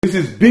This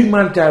is Big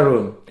Man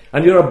Tyrone,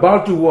 and you're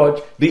about to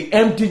watch the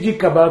MTG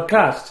Cabal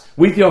Cast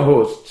with your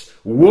hosts,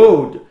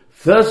 Woad,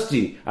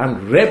 Thirsty, and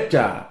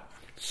Reptar.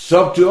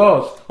 Sub to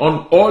us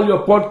on all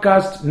your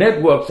podcast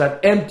networks at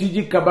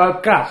MTG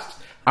Cabal Cast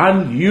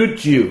and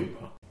YouTube.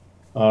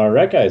 All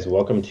right, guys,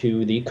 welcome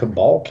to the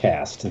Cabal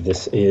Cast.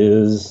 This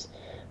is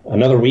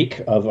another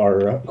week of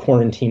our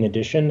quarantine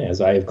edition,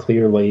 as I have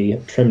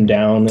clearly trimmed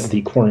down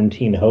the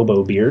quarantine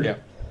hobo beard.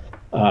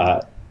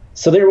 Yeah.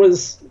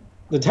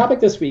 The topic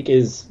this week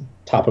is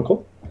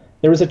topical.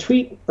 There was a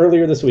tweet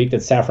earlier this week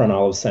that Saffron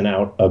Olive sent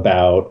out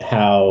about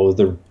how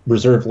the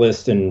reserve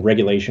list and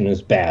regulation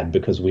is bad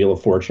because Wheel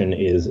of Fortune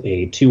is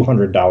a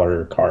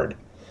 $200 card.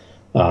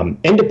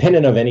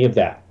 Independent of any of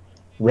that,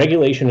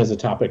 regulation is a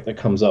topic that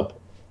comes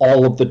up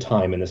all of the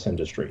time in this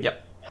industry.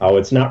 Yep. How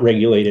it's not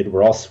regulated,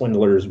 we're all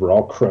swindlers, we're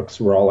all crooks,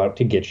 we're all out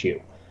to get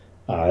you.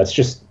 That's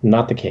just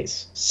not the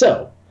case.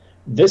 So,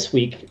 this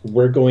week,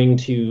 we're going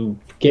to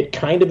get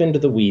kind of into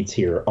the weeds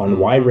here on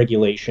why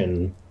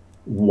regulation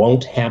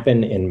won't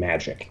happen in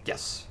Magic.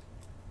 Yes.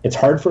 It's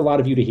hard for a lot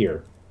of you to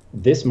hear.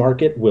 This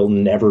market will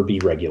never be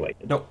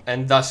regulated. Nope,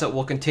 and thus it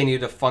will continue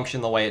to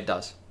function the way it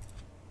does.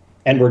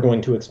 And we're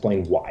going to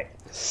explain why.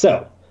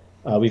 So,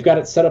 we've got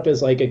it set up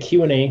as like a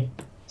Q&A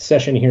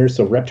session here.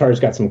 So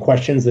Reptar's got some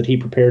questions that he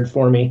prepared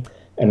for me,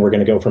 and we're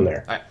going to go from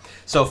there. All right.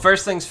 So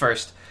first things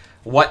first,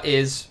 what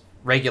is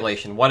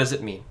regulation? What does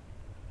it mean?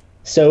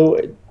 So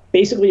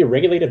basically, a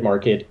regulated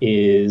market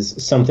is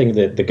something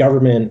that the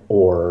government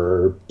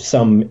or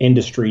some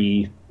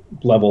industry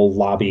level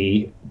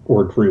lobby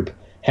or group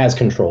has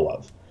control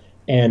of.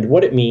 And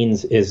what it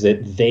means is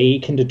that they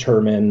can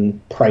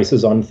determine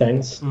prices on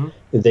things.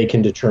 Mm-hmm. They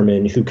can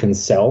determine who can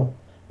sell.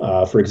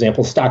 For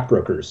example,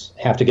 stockbrokers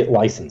have to get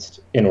licensed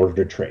in order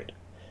to trade.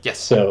 Yes.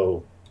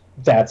 So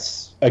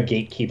that's a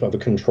gatekeep of a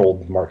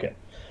controlled market.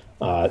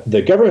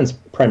 The government's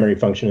primary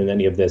function in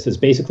any of this is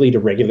basically to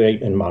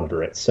regulate and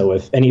monitor it. So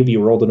if any of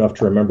you are old enough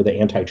to remember the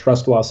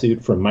antitrust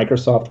lawsuit from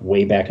Microsoft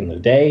way back in the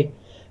day,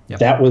 yep,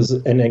 that was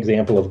an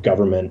example of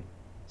government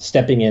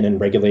stepping in and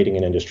regulating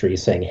an industry,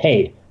 saying,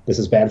 hey, this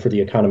is bad for the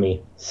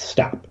economy,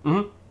 stop.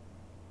 Mm-hmm.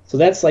 So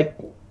that's like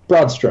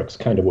broad strokes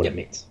kind of what it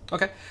means.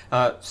 Okay,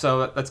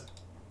 so that's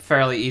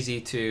fairly easy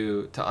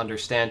to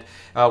understand.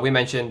 We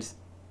mentioned,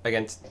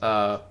 against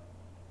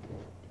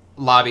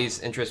lobbies,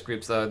 interest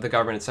groups, the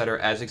government, et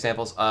cetera, as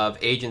examples of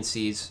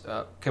agencies.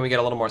 Can we get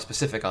a little more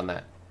specific on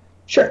that?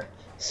 Sure.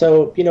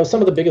 So,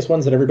 some of the biggest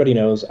ones that everybody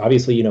knows,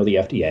 obviously, the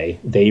FDA.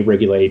 They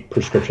regulate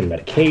prescription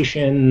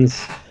medications,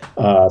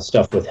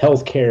 stuff with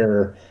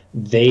healthcare.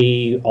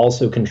 They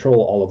also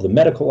control all of the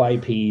medical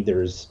IP.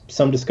 There's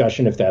some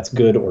discussion if that's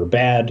good or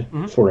bad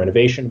for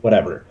innovation,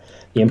 whatever.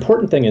 The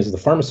important thing is the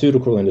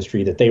pharmaceutical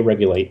industry that they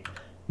regulate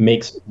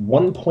makes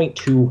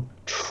 $1.2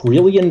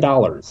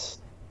 trillion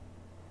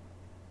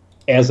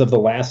as of the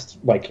last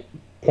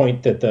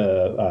point that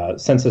the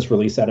census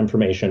released that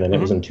information, and it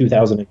was in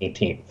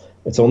 2018.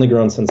 It's only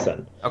grown since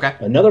then. Okay.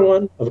 Another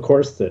one, of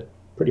course, that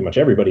pretty much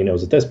everybody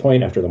knows at this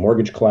point after the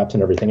mortgage collapse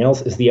and everything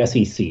else is the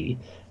SEC,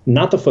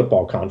 not the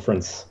football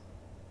conference,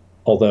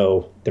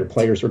 although their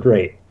players are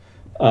great.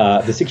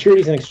 The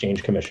Securities and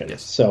Exchange Commission.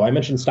 Yes. So I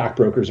mentioned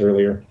stockbrokers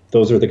earlier.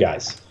 Those are the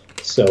guys.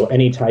 So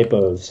any type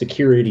of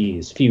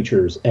securities,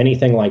 futures,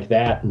 anything like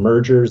that,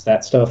 mergers,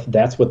 that stuff,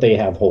 that's what they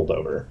have hold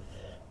over.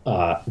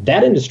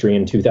 That industry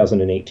in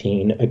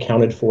 2018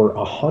 accounted for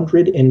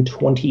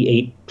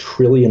 $128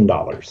 trillion.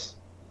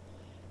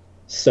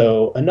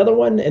 So another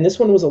one, and this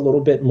one was a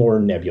little bit more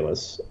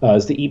nebulous,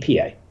 is the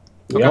EPA.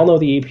 We all know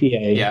the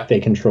EPA. Yeah. They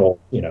control,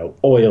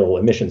 oil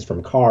emissions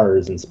from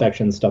cars,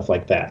 inspections, stuff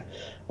like that.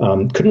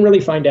 Couldn't really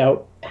find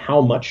out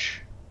how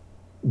much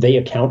they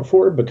account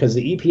for because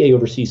the EPA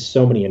oversees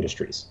so many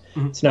industries.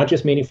 Mm-hmm. It's not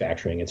just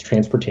manufacturing, it's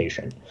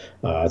transportation.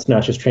 It's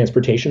not just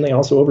transportation, they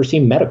also oversee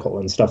medical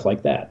and stuff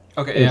like that,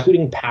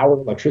 including power,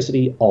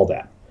 electricity, all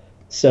that.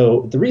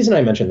 So the reason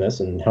I mention this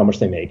and how much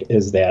they make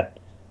is that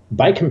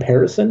by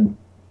comparison,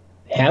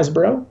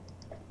 Hasbro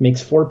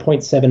makes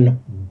 $4.7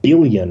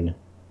 billion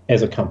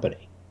as a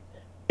company.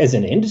 As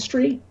an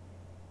industry,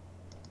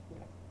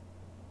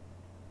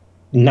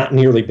 not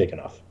nearly big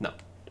enough. No.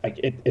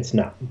 It's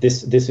not.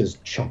 This is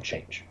chump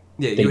change.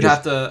 Yeah, you would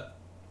have to...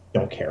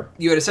 Don't care.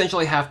 You would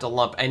essentially have to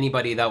lump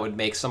anybody that would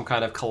make some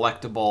kind of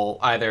collectible,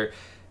 either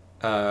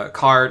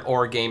card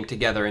or game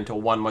together into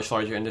one much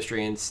larger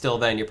industry, and still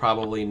then you're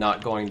probably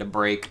not going to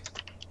break,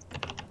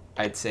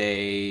 I'd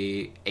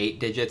say, 8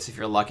 digits if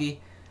you're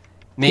lucky.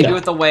 Maybe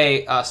with the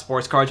way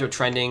sports cards are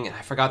trending,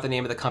 I forgot the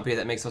name of the company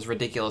that makes those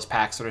ridiculous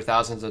packs that are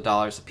thousands of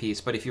dollars a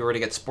piece, but if you were to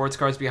get sports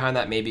cards behind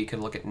that, maybe you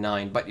could look at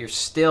 9, but you're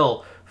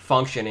still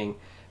functioning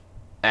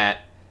at,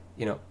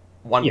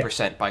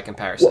 1% by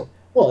comparison.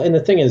 Well, and the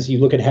thing is, you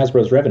look at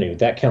Hasbro's revenue,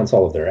 that counts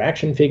all of their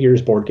action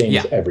figures, board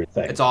games,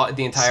 everything. It's all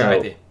the entire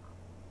IP.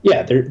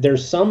 Yeah,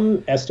 there's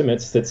some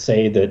estimates that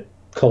say that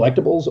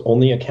collectibles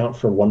only account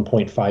for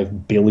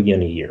 $1.5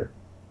 billion a year.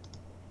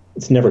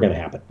 It's never going to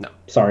happen. No.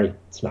 Sorry,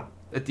 it's not.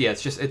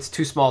 It's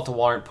too small to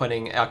warrant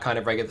putting a kind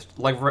of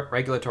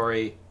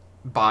regulatory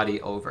body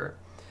over.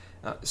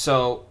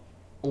 So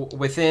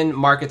within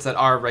markets that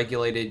are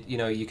regulated,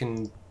 you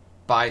can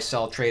buy,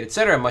 sell, trade,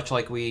 etc., much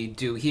like we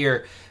do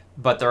here.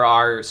 But there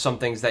are some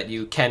things that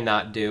you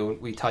cannot do.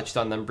 We touched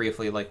on them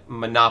briefly, like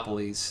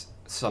monopolies.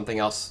 Something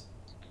else,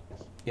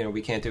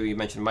 we can't do. You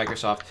mentioned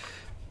Microsoft.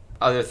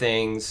 Other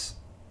things.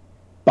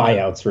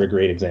 Buyouts are a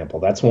great example.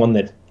 That's one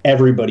that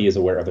everybody is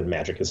aware of in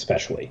Magic,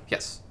 especially.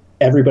 Yes.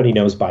 Everybody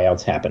knows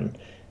buyouts happen,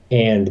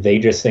 and they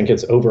just think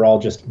it's overall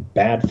just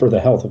bad for the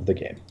health of the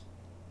game.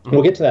 Mm-hmm.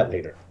 We'll get to that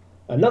later.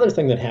 Another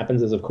thing that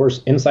happens is, of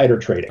course, insider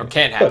trading. Or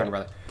can't happen,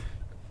 rather.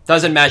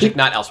 Does in Magic,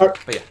 not elsewhere.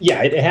 But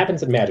yeah, it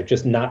happens in Magic,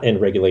 just not in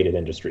regulated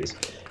industries.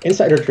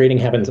 Insider trading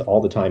happens all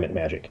the time at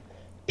Magic.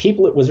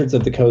 People at Wizards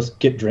of the Coast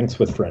get drinks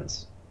with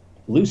friends.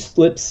 Loose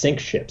lips sink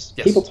ships.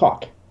 Yes. People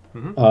talk.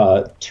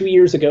 Mm-hmm. 2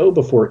 years ago,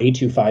 before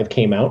A25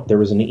 came out, there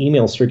was an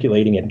email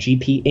circulating at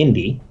GP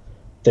Indy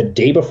the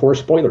day before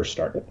spoilers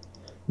started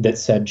that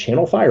said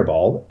Channel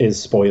Fireball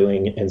is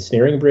spoiling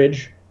Ensnaring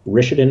Bridge,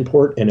 Rishadan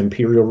Port, and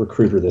Imperial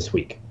Recruiter this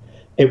week.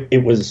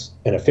 It was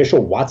an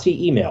official WotC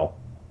email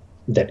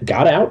that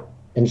got out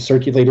and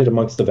circulated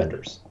amongst the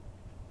vendors.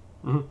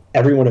 Mm-hmm.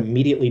 Everyone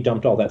immediately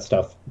dumped all that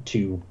stuff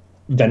to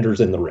vendors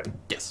in the room.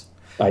 Yes.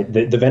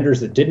 The vendors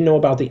that didn't know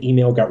about the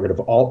email got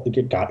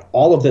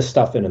all of this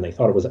stuff in, and they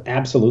thought it was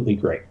absolutely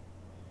great.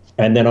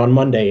 And then on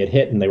Monday it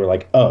hit, and they were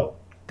like, "Oh,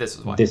 this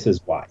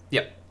is why."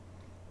 Yep.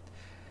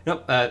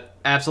 Nope.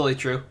 Absolutely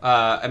true.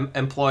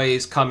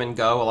 Employees come and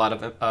go. A lot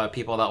of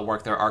people that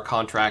work there are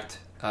contract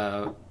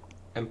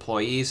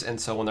employees, and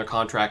so when their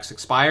contracts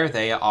expire,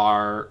 they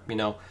are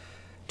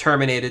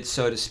terminated,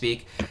 so to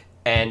speak,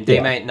 and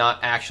they might not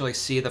actually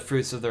see the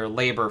fruits of their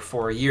labor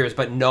for years,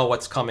 but know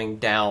what's coming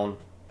down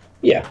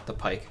the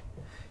pike.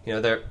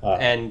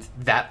 And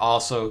that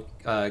also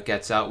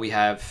gets out. We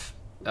have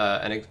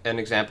an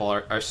example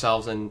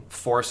ourselves in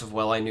Force of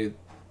Will. I knew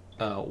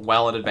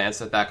well in advance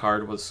that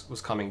card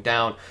was coming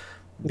down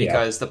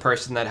because the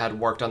person that had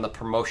worked on the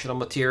promotional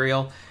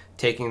material,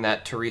 taking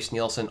that Therese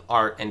Nielsen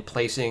art and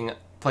placing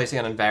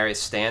it on various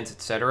stands,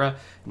 etc.,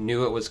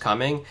 knew it was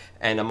coming,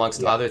 and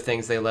amongst other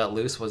things they let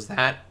loose was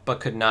that, but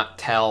could not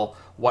tell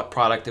what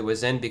product it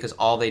was in because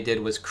all they did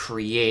was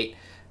create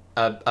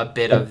a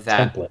bit of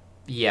that template.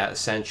 Yeah,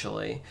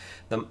 essentially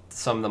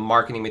some of the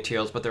marketing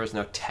materials, but there was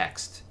no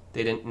text.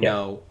 They didn't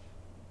know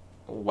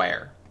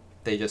where.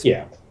 They just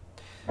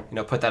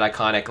put that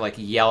iconic like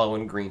yellow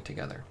and green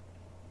together.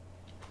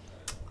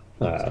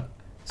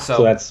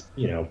 So that's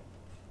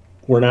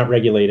we're not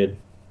regulated.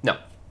 No,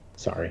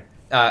 sorry.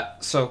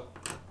 So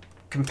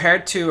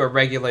compared to a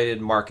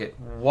regulated market,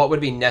 what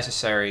would be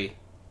necessary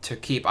to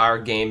keep our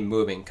game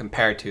moving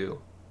compared to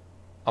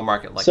a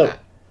market like that?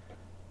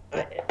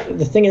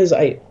 The thing is,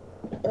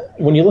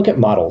 when you look at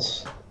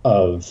models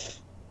of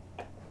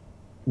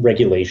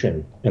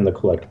regulation in the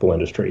collectible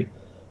industry,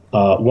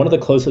 one of the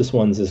closest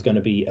ones is going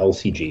to be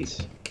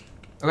LCGs.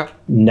 Okay.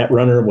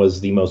 Netrunner was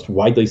the most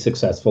widely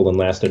successful and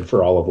lasted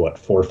for all of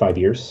 4 or 5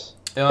 years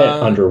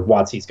under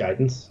WotC's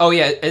guidance. Oh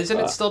yeah, isn't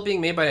it still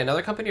being made by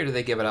another company, or did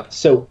they give it up?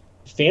 So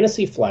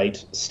Fantasy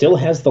Flight still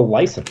has the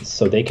license,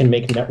 so they can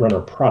make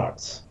Netrunner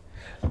products.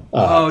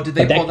 Did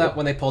they pull that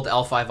when they pulled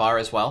L5R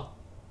as well?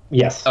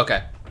 Yes.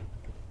 Okay.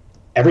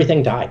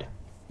 Everything died.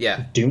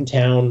 Yeah.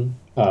 Doomtown,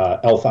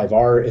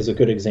 L5R is a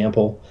good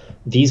example.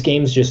 These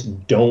games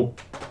just don't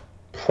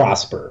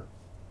prosper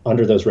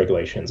under those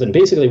regulations. And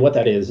basically what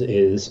that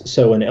is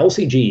so in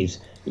LCGs,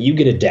 you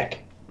get a deck.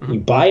 Mm-hmm. You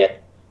buy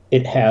it,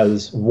 it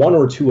has 1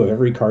 or 2 of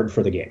every card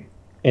for the game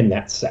in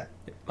that set.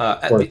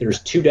 Or if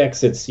there's 2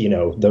 decks, it's,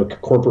 the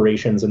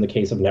corporations in the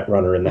case of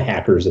Netrunner and the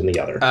hackers in the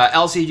other.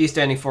 LCG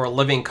standing for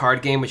Living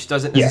Card Game, which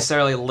doesn't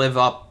necessarily live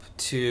up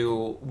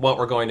to what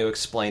we're going to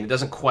explain. It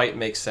doesn't quite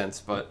make sense,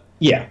 but...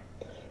 Yeah.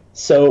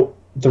 So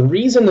the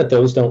reason that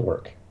those don't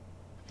work,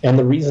 and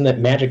the reason that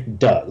Magic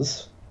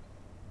does,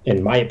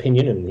 in my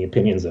opinion, and the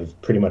opinions of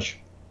pretty much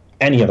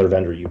any other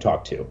vendor you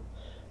talk to,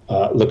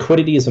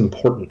 liquidity is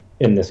important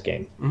in this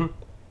game. Mm-hmm.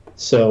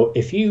 So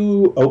if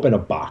you open a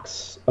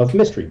box of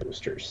mystery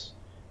boosters,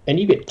 and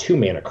you get 2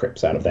 mana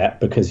crypts out of that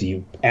because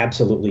you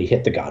absolutely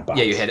hit the God box.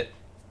 Yeah, you hit it.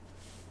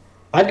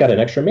 I've got an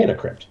extra mana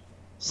crypt.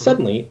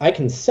 Suddenly, I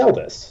can sell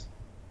this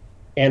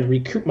and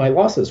recoup my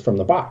losses from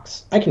the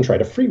box. I can try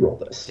to free roll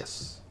this.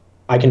 Yes.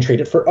 I can trade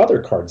it for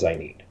other cards I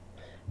need.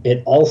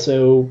 It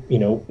also,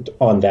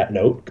 on that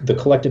note, the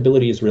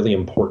collectability is really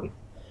important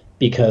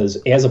because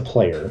as a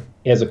player,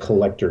 as a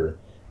collector,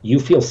 you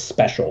feel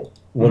special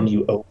when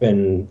you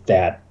open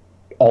that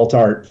alt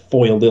art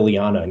foil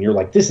Liliana and you're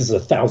like, this is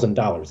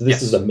 $1,000.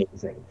 This is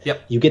amazing.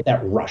 Yep. You get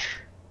that rush.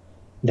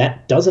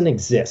 That doesn't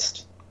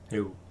exist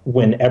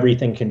when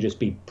everything can just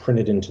be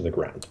printed into the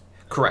ground.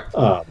 Correct.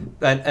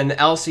 And the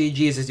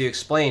LCGs, as you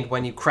explained,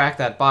 when you crack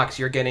that box,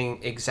 you're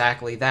getting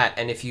exactly that.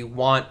 And if you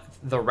want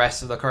the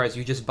rest of the cards,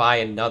 you just buy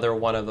another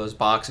one of those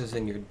boxes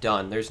and you're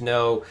done. There's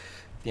no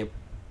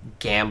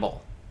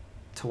gamble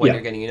to what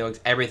you're getting.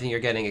 Everything you're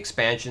getting,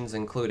 expansions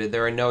included.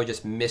 There are no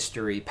just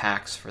mystery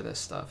packs for this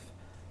stuff.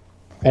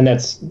 And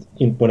that's,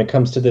 when it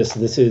comes to this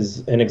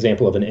is an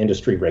example of an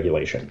industry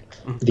regulation.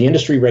 Mm-hmm. The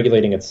industry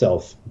regulating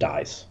itself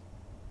dies.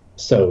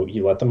 So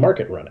you let the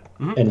market run it.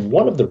 And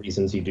one of the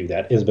reasons you do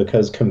that is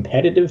because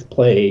competitive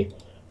play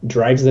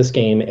drives this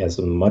game as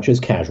much as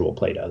casual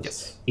play does.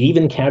 Yes.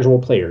 Even casual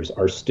players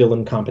are still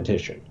in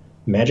competition.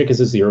 Magic is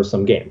a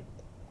zero-sum game.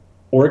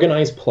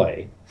 Organized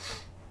play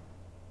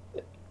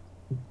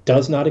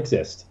does not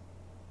exist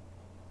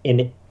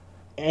in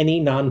any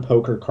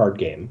non-poker card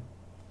game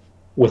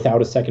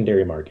without a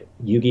secondary market.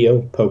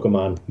 Yu-Gi-Oh!,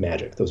 Pokemon,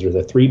 Magic. Those are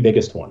the three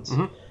biggest ones.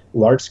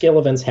 Large-scale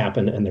events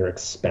happen, and they're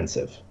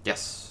expensive.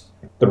 Yes.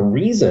 The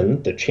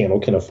reason the channel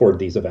can afford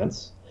these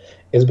events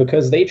is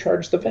because they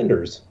charge the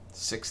vendors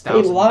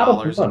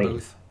 $6,000 a money.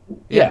 booth.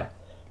 Yeah.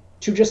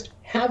 To just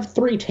have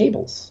 3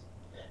 tables.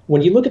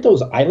 When you look at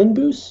those island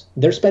booths,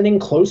 they're spending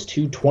close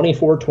to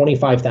 $24,000,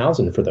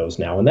 $25,000 for those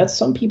now, and that's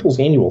some people's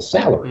annual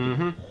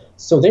salary.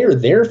 So they're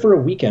there for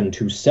a weekend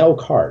to sell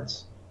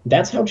cards.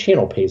 That's how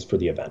channel pays for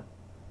the event.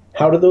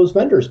 How do those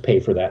vendors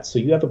pay for that? So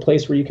you have a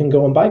place where you can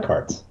go and buy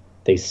cards.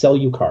 They sell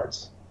you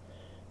cards.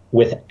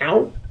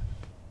 Without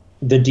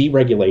the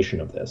deregulation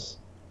of this,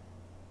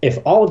 if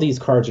all of these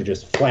cards are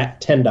just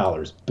flat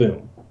 $10,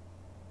 boom,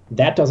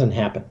 that doesn't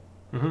happen.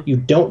 You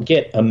don't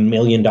get $1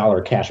 million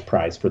cash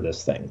prize for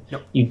this thing.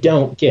 Nope. You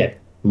don't get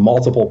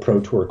multiple Pro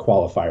Tour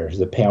qualifiers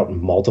that pay out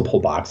in multiple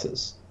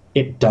boxes.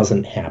 It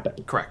doesn't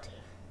happen. Correct.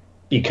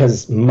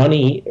 Because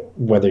money,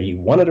 whether you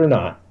want it or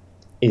not,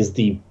 is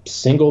the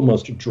single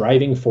most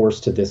driving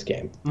force to this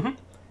game.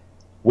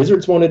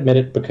 Wizards won't admit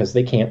it because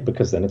they can't,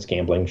 because then it's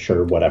gambling,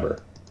 sure,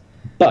 whatever.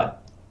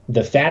 But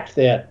the fact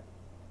that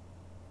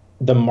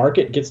the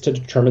market gets to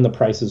determine the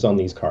prices on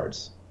these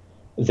cards,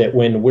 that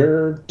when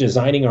we're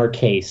designing our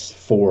case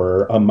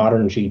for a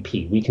modern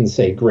GP, we can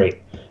say,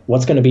 great,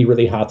 what's going to be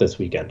really hot this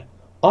weekend?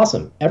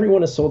 Awesome.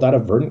 Everyone is sold out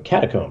of Verdant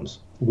Catacombs.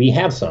 We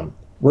have some.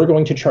 We're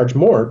going to charge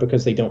more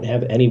because they don't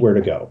have anywhere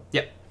to go.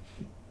 Yep.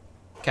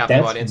 Captive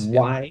That's audience.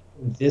 why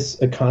this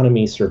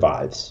economy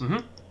survives.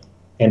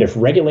 And if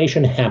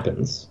regulation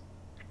happens,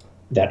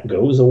 that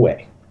goes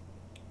away.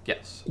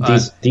 Yes.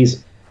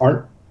 These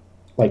aren't,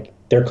 like,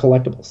 they're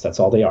collectibles. That's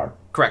all they are.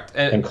 Correct.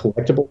 And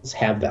collectibles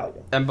have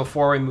value. And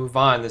before we move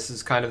on, this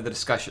is kind of the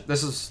discussion.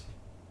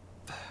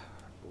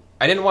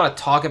 I didn't want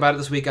to talk about it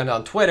this weekend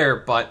on Twitter,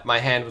 but my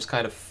hand was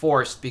kind of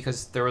forced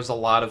because there was a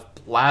lot of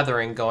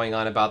blathering going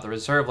on about the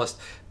reserve list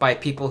by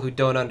people who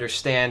don't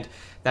understand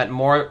that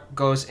more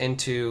goes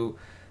into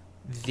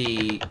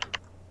the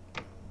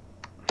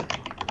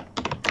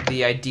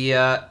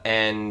idea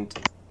and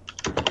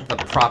the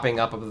propping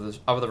up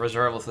of the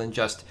reserve list than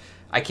just,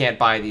 I can't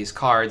buy these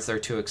cards, they're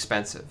too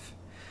expensive.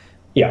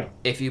 Yeah.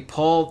 If you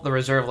pull the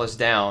reserve list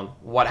down,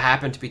 what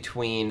happened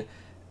between,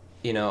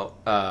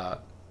 the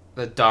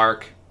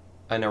Dark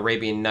and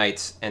Arabian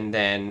Nights and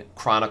then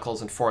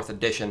Chronicles and 4th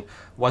edition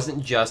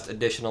wasn't just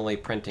additionally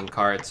printing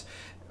cards.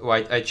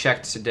 I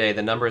checked today,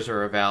 the numbers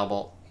are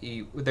available.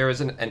 There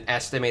was an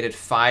estimated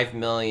 5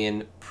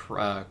 million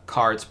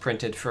cards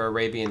printed for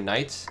Arabian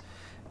Nights,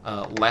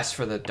 less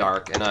for the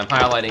Dark. And I'm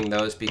highlighting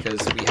those because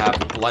we have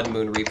Blood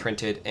Moon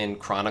reprinted in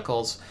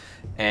Chronicles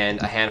and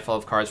a handful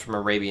of cards from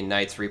Arabian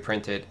Nights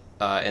reprinted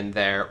in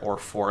there, or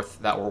 4th,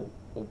 that were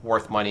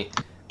worth money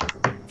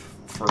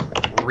for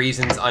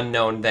reasons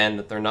unknown then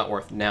that they're not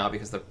worth now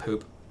because they're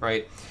poop,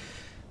 right?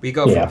 We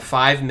go from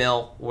 5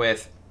 mil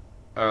with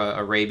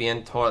Arabian,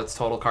 its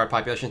total card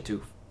population,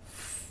 to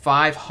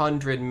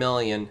 500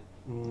 million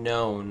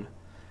known,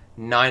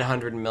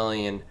 900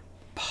 million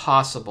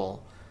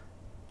possible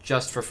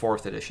just for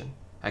 4th edition.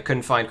 I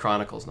couldn't find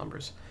Chronicles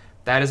numbers.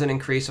 That is an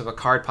increase of a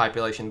card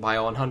population by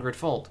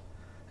 100-fold.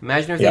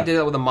 Imagine if they did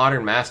that with a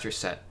Modern Masters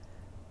set.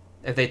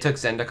 If they took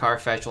Zendikar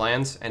Fetch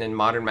Lands and in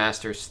Modern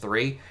Masters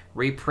 3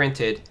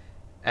 reprinted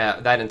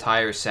that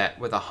entire set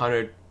with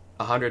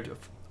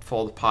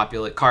 100-fold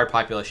card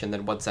population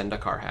than what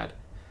Zendikar had.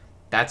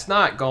 That's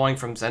not going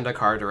from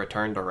Zendikar to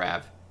Return to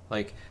Rav.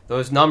 Like,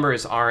 those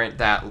numbers aren't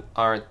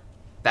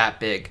that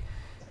big.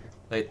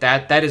 Like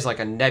that is like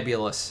a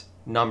nebulous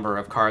number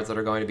of cards that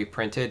are going to be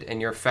printed,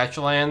 and your fetch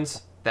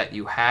lands that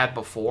you had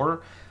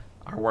before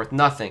are worth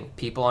nothing.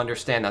 People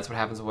understand that's what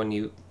happens when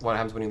you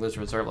lose a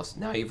reserve list.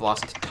 Now you've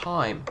lost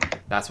time.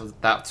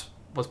 That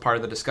was part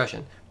of the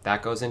discussion.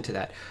 That goes into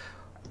that.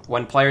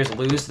 When players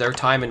lose their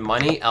time and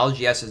money,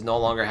 LGSs no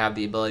longer have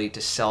the ability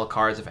to sell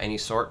cards of any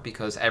sort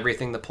because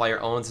everything the player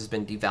owns has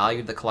been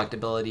devalued. The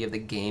collectability of the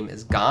game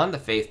is gone. The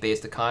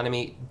faith-based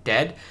economy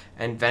dead,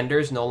 and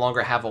vendors no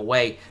longer have a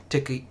way to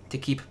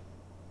keep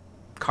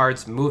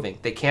cards moving.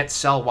 They can't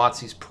sell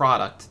WotC's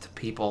product to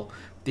people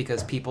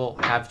because people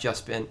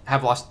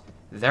have lost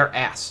their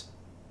ass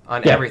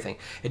on everything.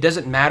 It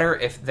doesn't matter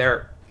if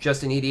they're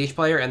just an EDH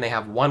player and they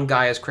have one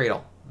guy as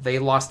Cradle. They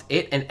lost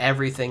it and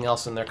everything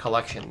else in their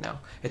collection now.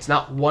 It's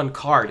not one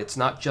card. It's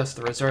not just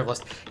the reserve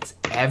list. It's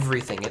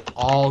everything. It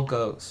all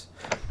goes.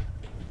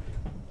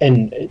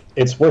 And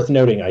it's worth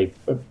noting,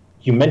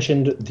 you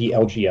mentioned the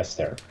LGS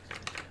there.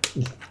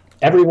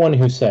 Everyone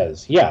who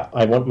says, yeah,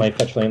 I want my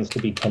fetch lands to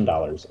be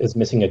 $10 is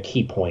missing a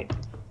key point.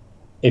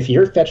 If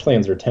your fetch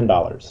lands are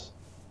 $10,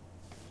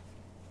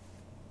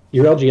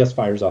 your LGS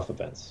fires off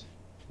events.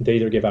 They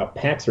either give out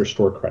packs or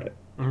store credit.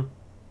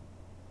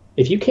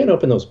 If you can't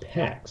open those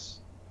packs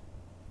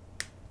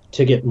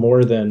to get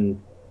more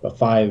than a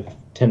 $5,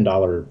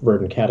 $10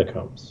 Verdant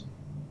Catacombs,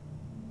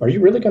 are you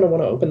really going to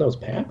want to open those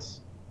packs?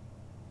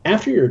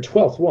 After your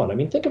 12th one, I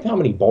mean, think of how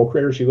many bulk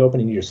rares you open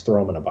and you just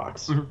throw them in a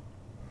box. Mm-hmm.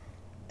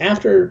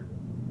 After,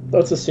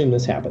 let's assume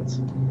this happens.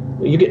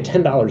 You get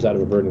 $10 out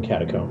of a Verdant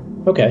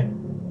Catacomb. Okay.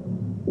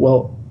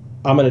 Well,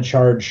 I'm going to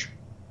charge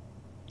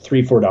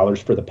 $3,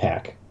 $4 for the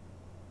pack.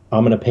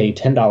 I'm going to pay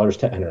 $10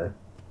 to enter.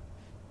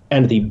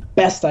 And the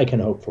best I can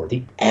hope for,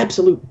 the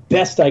absolute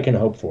best I can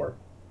hope for,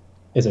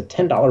 is a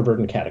 $10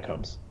 Verdant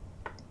Catacombs.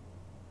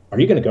 Are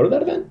you going to go to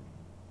that event?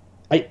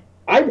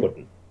 I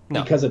wouldn't.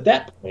 No. Because at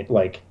that point,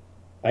 like,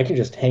 I can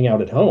just hang out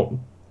at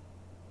home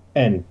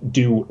and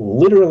do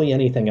literally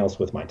anything else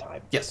with my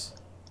time. Yes.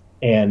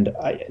 And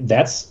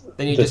that's...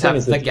 Then you just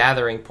have the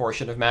gathering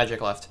portion of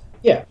Magic left.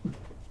 Yeah.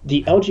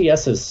 The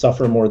LGSs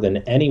suffer more than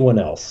anyone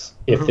else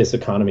if this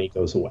economy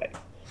goes away.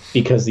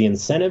 Because the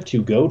incentive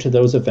to go to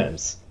those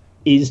events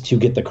is to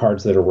get the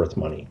cards that are worth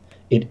money.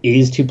 It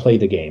is to play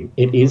the game.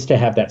 It is to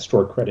have that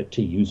store credit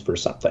to use for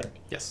something.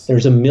 Yes.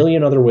 There's a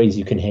million other ways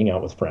you can hang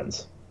out with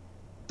friends.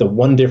 The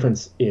one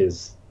difference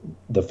is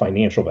the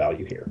financial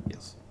value here.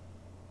 Yes.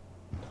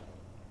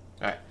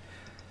 All right.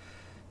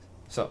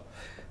 So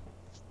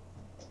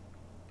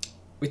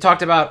we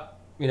talked about,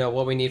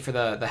 what we need for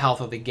the health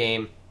of the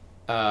game.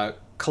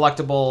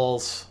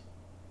 Collectibles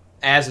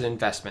as an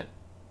investment.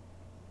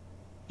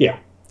 Yeah.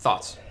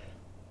 Thoughts?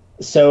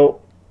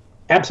 So,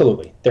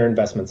 absolutely. They're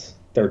investments.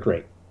 They're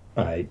great.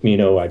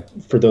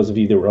 For those of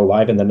you that were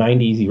alive in the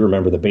 90s, you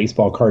remember the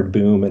baseball card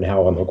boom and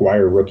how a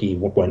McGuire rookie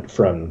went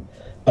from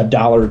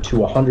 $1 to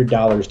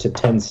 $100 to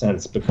 10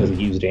 cents because he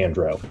used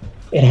Andro.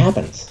 It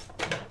happens.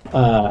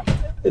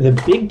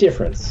 The big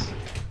difference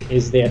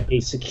is that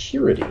a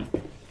security,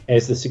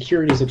 as the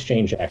Securities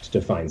Exchange Act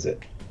defines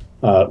it,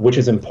 which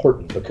is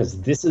important because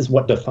this is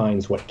what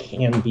defines what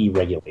can be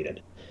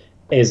regulated,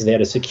 is that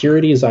a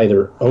security is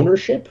either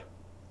ownership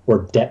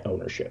or debt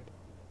ownership.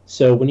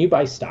 So when you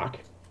buy stock,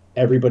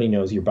 everybody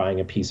knows you're buying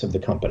a piece of the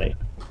company.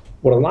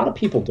 What a lot of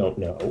people don't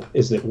know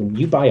is that when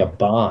you buy a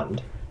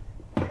bond,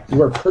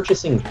 you are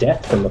purchasing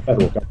debt from the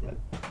federal government.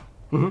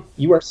 Mm-hmm.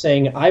 You are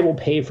saying, I will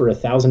pay for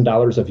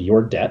 $1,000 of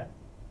your debt,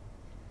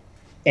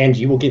 and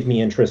you will give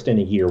me interest in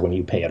a year when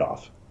you pay it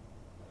off.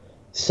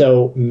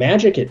 So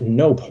Magic at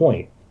no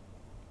point,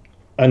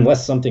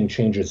 unless something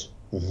changes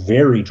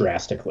very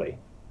drastically,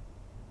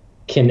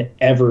 can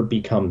ever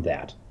become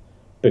that,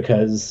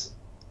 because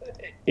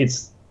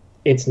it's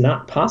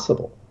not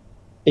possible.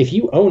 If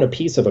you own a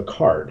piece of a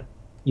card,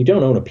 you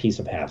don't own a piece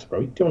of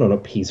Hasbro, you don't own a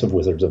piece of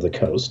Wizards of the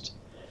Coast.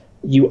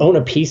 You own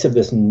a piece of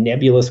this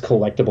nebulous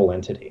collectible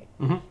entity.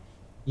 Mm-hmm.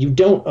 You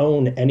don't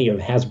own any of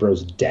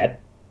Hasbro's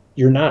debt.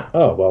 You're not,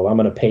 I'm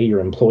going to pay your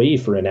employee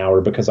for an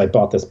hour because I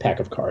bought this pack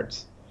of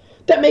cards.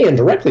 That may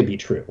indirectly be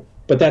true,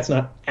 but that's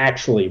not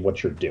actually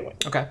what you're doing.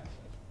 Okay.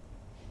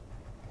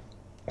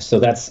 So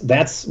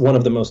that's one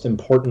of the most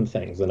important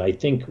things. And I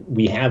think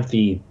we have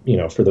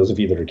for those of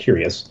you that are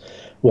curious,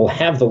 we'll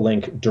have the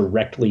link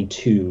directly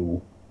to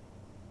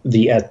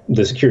the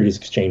Securities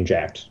Exchange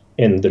Act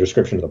in the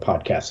description of the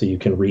podcast, so you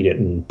can read it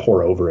and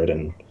pore over it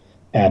and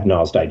ad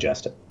nos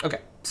digest it. Okay,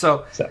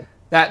 so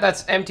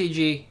that's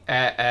MTG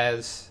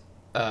as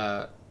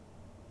a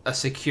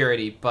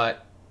security,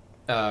 but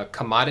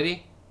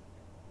commodity.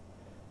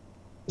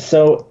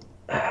 So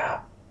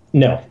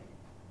no,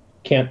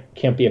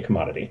 can't be a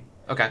commodity.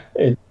 Okay.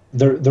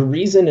 The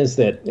reason is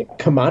that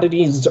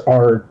commodities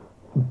are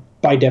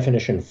by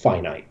definition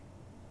finite.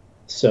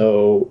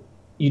 So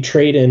you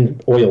trade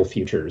in oil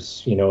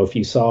futures. If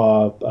you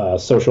saw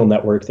Social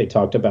Network, they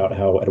talked about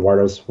how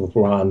Eduardo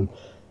Swan,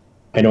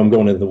 I know I'm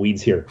going into the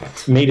weeds here,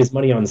 made his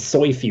money on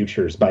soy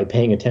futures by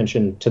paying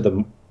attention to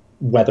the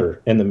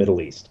weather in the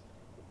Middle East.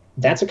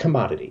 That's a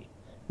commodity.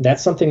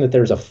 That's something that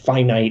there's a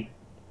finite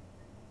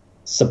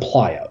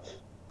supply of.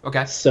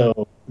 Okay.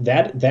 So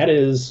that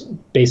is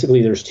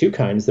basically, there's two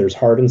kinds. There's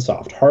hard and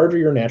soft. Hard are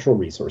your natural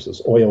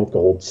resources, oil,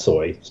 gold,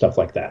 soy, stuff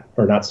like that.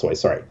 Or not soy,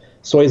 sorry.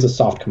 Soy is a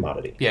soft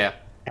commodity. Yeah.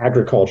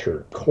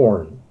 Agriculture,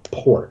 corn,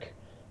 pork,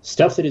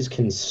 stuff that is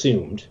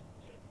consumed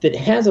that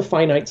has a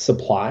finite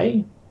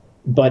supply,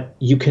 but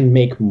you can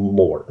make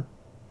more.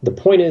 The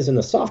point is, in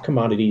the soft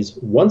commodities,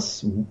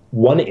 once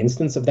one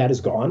instance of that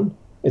is gone,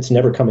 it's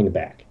never coming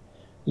back.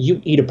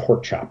 You eat a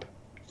pork chop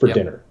for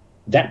dinner.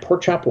 That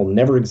pork chop will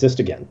never exist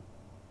again,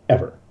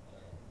 ever.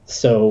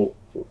 So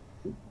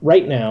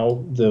right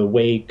now, the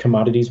way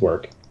commodities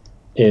work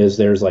is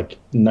there's like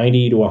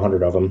 90 to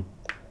 100 of them.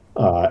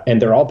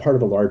 And they're all part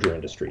of a larger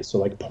industry. So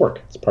like pork,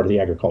 it's part of the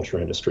agriculture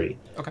industry.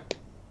 Okay.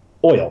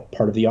 Oil,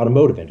 part of the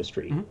automotive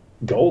industry.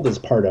 Mm-hmm. Gold is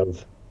part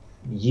of,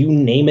 you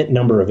name it,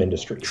 number of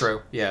industries.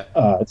 True, yeah.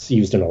 It's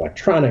used in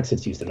electronics,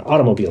 it's used in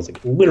automobiles,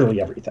 like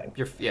literally everything.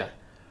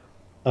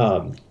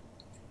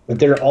 But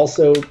they're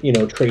also,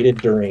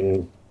 traded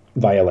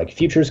via like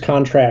futures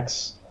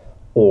contracts,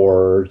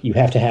 or you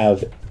have to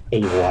have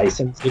a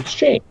licensed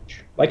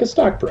exchange, like a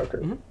stockbroker,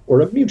 mm-hmm.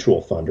 or a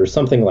mutual fund, or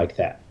something like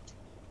that.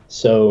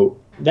 So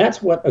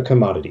that's what a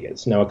commodity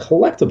is. Now, a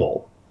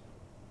collectible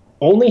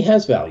only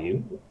has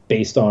value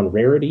based on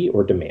rarity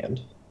or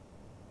demand.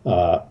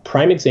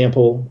 Prime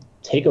example,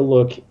 take a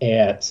look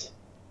at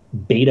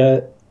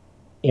Beta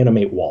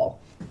Animate Wall.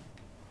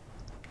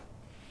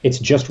 It's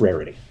just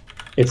rarity.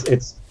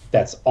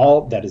 That's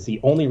all. That is the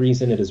only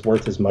reason it is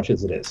worth as much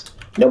as it is.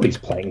 Nobody's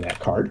playing that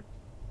card.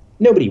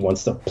 Nobody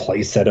wants the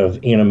playset of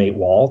Animate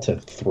Wall to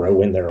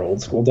throw in their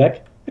old school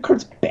deck. The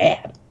card's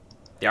bad.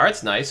 The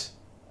art's nice.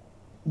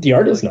 The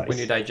art is nice. When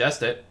you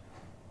digest it.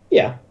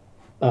 Yeah.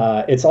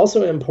 It's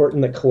also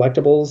important that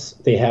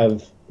collectibles, they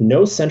have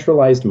no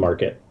centralized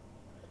market,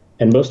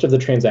 and most of the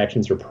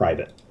transactions are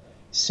private.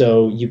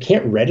 So you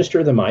can't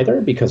register them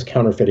either because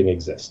counterfeiting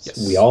exists.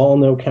 Yes. We all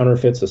know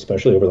counterfeits,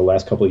 especially over the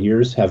last couple of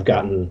years, have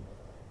gotten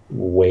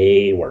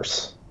way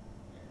worse.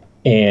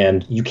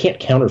 And you can't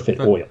counterfeit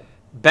oil.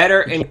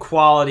 Better in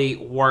quality,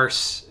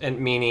 worse, and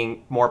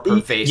meaning more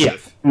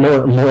pervasive.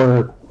 Yeah,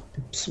 more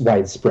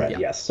widespread. Yeah.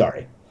 Yes,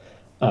 sorry.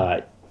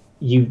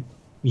 You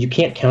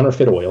can't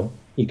counterfeit oil.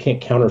 You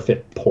can't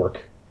counterfeit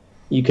pork.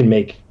 You can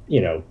make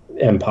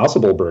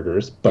Impossible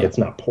burgers, but it's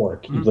not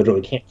pork. You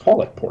literally can't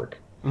call it pork.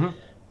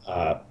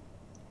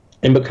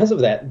 And because of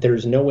that,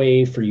 there's no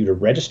way for you to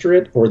register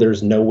it, or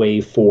there's no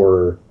way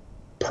for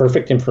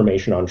perfect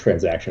information on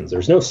transactions.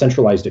 There's no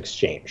centralized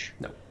exchange.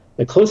 No.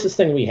 The closest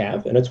thing we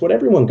have, and it's what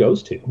everyone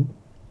goes to,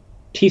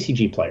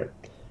 TCG Player.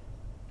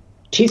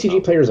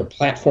 TCG Player is a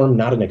platform,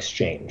 not an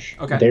exchange.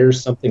 Okay.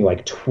 There's something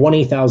like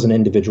 20,000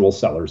 individual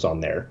sellers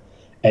on there.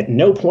 At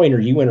no point are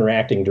you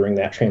interacting during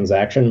that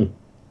transaction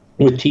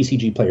with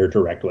TCG Player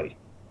directly.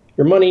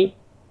 Your money,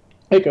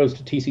 it goes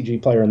to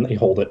TCG Player and they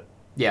hold it.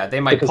 Yeah, they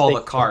might pull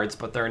the cards,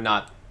 but they're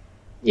not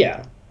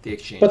the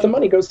exchange. But the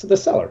money goes to the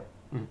seller.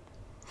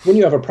 When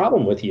you have a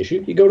problem with the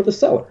issue, you go to the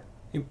seller.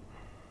 Yep.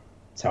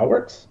 That's how it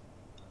works.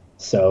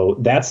 So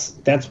that's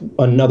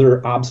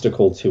another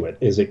obstacle to it,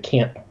 is it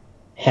can't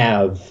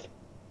have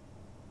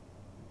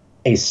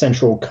a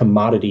central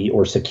commodity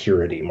or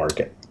security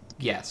market.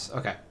 Yes,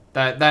 okay.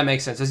 That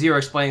makes sense. As you were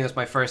explaining this,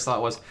 my first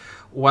thought was,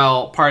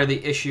 well, part of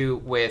the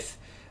issue with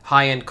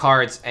high-end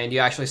cards, and you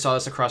actually saw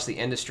this across the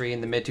industry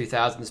in the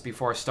mid-2000s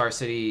before Star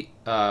City,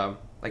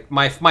 like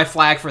my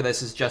flag for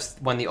this is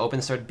just when the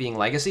Open started being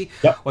Legacy,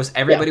 was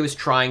everybody was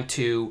trying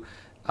to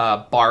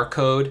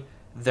barcode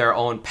their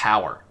own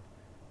power.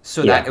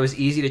 So that it was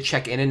easy to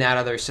check in and out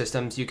of their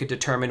systems. You could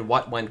determine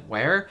what went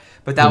where,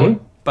 but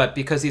but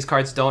because these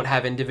cards don't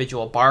have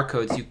individual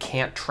barcodes, you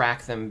can't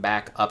track them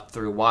back up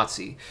through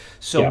WotC.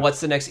 So what's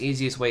the next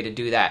easiest way to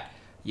do that?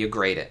 You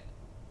grade it.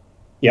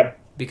 Yep.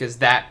 Because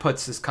that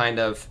puts this kind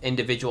of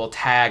individual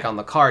tag on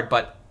the card,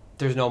 but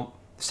there's no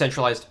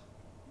centralized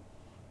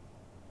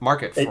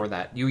market for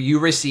that. You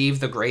receive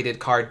the graded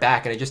card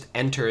back, and it just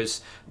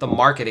enters the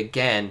market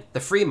again, the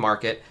free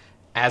market,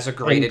 as a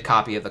graded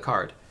copy of the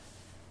card.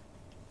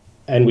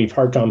 And we've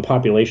harped on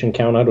population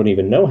count, I don't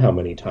even know how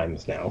many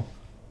times now.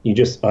 You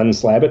just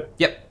unslab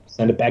it,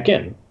 send it back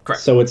in.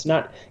 Correct. So it's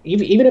not,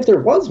 even if there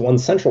was one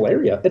central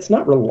area, it's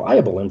not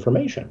reliable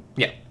information.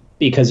 Yeah.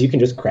 Because you can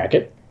just crack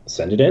it,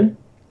 send it in,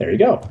 there you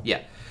go.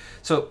 Yeah.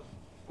 So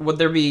would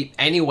there be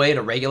any way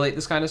to regulate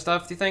this kind of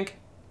stuff, do you think?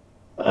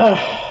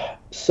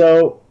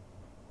 So,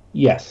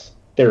 yes,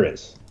 there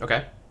is.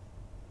 Okay.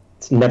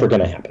 It's never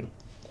going to happen.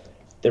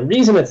 The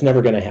reason it's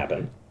never going to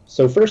happen,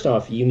 so first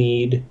off, you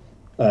need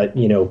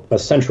a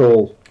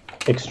central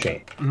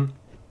exchange.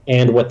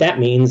 And what that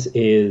means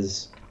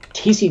is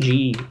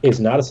TCG is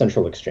not a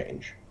central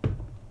exchange.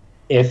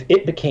 If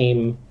it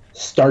became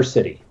Star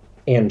City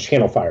and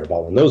Channel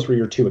Fireball, and those were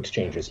your two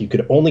exchanges, you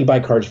could only buy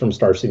cards from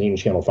Star City and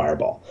Channel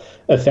Fireball.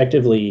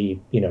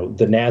 Effectively,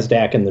 the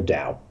NASDAQ and the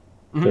Dow.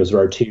 Those are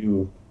our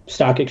two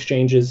stock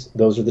exchanges.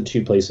 Those are the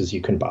two places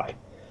you can buy.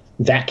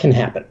 That can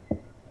happen.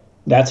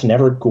 That's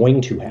never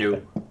going to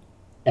happen. No.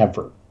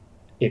 Ever.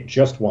 It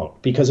just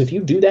won't. Because if you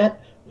do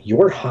that,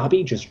 your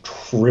hobby just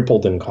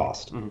tripled in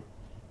cost.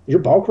 Your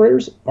bulk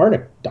rares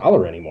aren't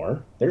 $1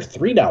 anymore. They're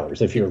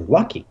 $3 if you're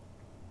lucky.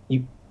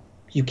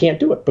 You can't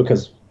do it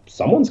because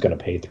someone's going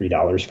to pay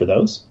 $3 for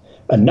those.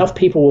 Enough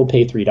people will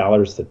pay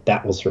 $3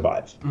 that will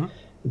survive.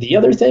 The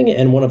other thing,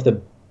 and one of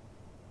the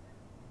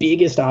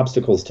biggest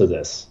obstacles to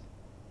this,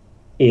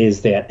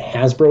 is that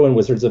Hasbro and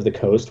Wizards of the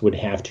Coast would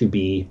have to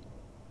be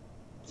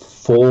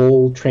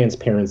full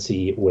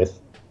transparency with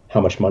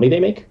how much money they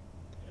make,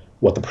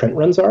 what the print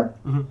runs are,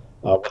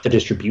 what the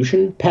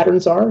distribution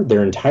patterns are,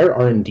 their entire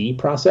R&D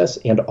process,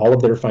 and all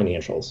of their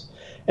financials.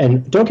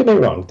 And don't get me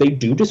wrong, they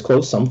do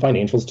disclose some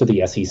financials to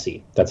the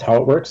SEC. That's how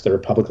it works. They're a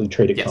publicly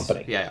traded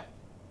company. Yeah.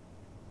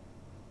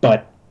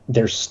 But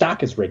their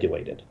stock is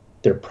regulated.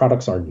 Their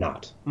products are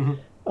not.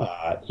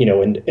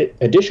 In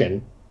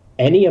addition,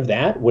 any of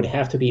that would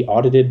have to be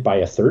audited by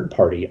a third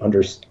party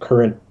under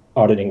current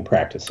auditing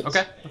practices.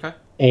 Okay.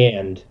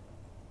 And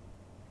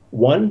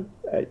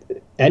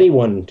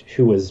anyone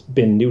who has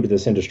been new to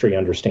this industry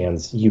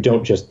understands you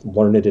don't just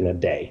learn it in a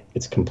day.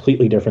 It's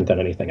completely different than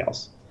anything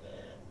else.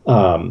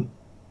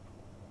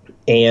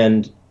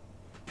 And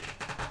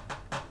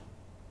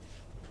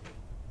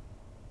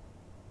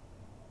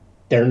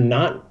they're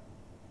not.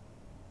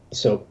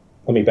 So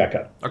let me back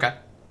up. Okay.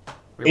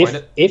 Rewind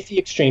it. If the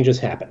exchanges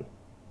happen,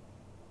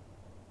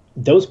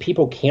 those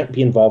people can't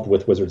be involved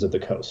with Wizards of the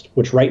Coast,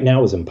 which right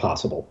now is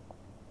impossible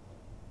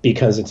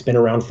because it's been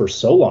around for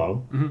so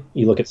long. Mm-hmm.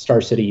 You look at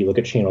Star City, you look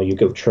at Channel, you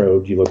look at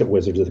Trode, you look at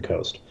Wizards of the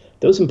Coast.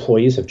 Those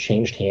employees have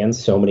changed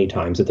hands so many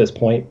times at this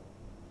point.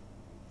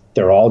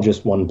 They're all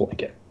just one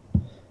blanket.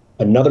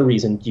 Another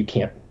reason you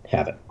can't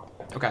have it.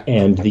 Okay.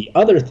 And the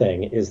other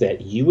thing is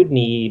that you would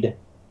need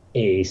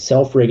a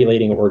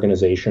self-regulating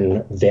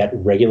organization that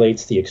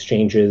regulates the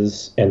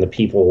exchanges and the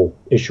people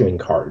issuing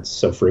cards.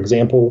 So, for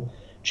example,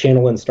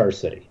 Channel and Star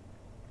City.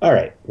 All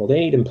right, well, they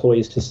need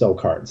employees to sell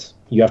cards.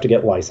 You have to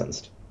get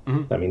licensed.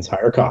 Mm-hmm. That means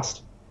higher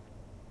cost.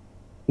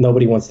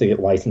 Nobody wants to get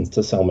licensed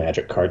to sell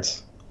Magic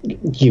cards.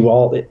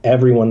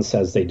 Everyone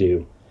says they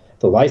do.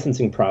 The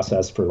licensing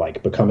process for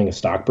like becoming a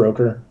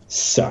stockbroker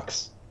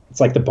sucks. It's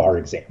like the bar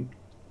exam.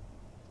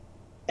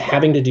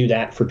 Having to do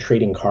that for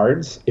trading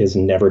cards is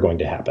never going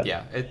to happen.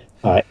 Yeah,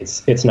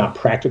 it's not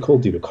practical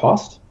due to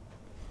cost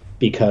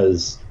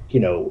because,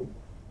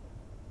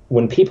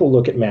 when people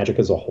look at Magic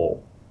as a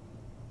whole,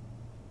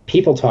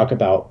 people talk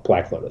about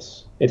Black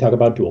Lotus. They talk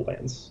about dual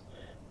lands.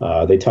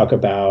 They talk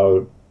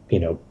about,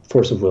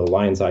 Force of Will,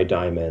 Lion's Eye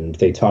Diamond.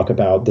 They talk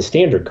about the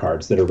standard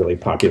cards that are really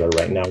popular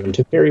right now. When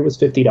Teferi was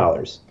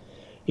 $50.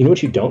 You know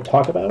what you don't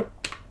talk about?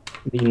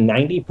 The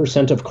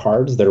 90% of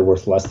cards that are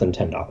worth less than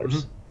 $10. Mm-hmm.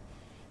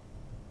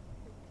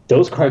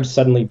 Those cards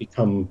suddenly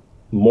become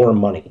more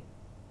money.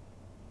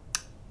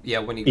 Yeah,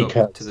 when you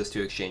go to those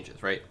two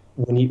exchanges, right?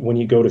 When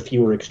you go to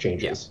fewer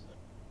exchanges. Yeah.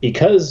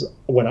 Because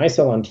when I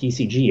sell on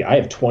TCG, I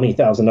have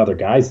 20,000 other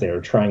guys there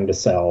trying to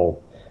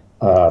sell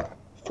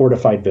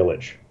Fortified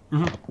Village.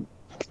 Mm-hmm.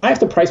 I have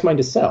to price mine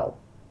to sell.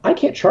 I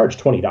can't charge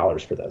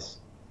 $20 for this.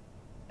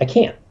 I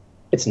can't.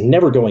 It's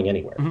never going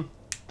anywhere. Mm-hmm.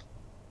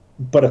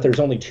 But if there's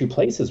only two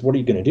places, what are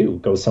you going to do?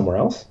 Go somewhere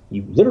else?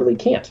 You literally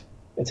can't.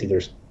 It's either,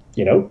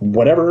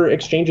 whatever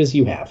exchanges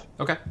you have.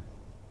 Okay.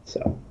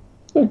 So.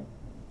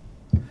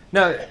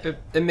 No,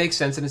 it makes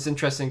sense, and it's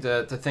interesting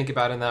to think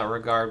about in that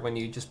regard when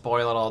you just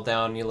boil it all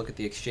down and you look at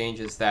the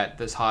exchanges, that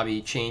this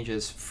hobby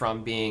changes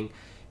from being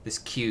this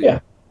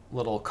cute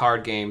little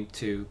card game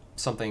to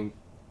something,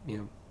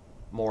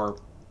 more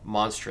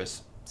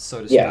monstrous,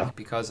 so to speak,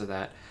 because of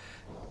that.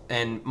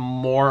 And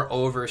more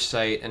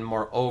oversight and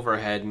more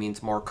overhead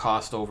means more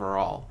cost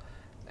overall.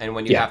 And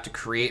when you have to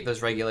create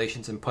those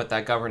regulations and put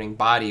that governing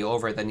body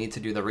over it that needs to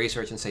do the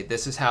research and say,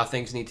 this is how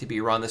things need to be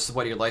run, this is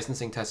what your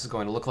licensing test is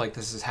going to look like,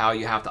 this is how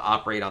you have to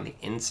operate on the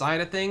inside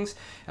of things,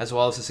 as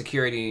well as the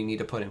security you need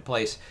to put in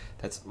place,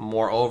 that's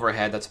more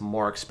overhead, that's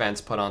more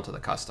expense put onto the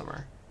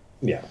customer.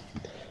 Yeah.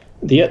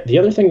 The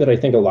other thing that I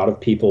think a lot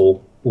of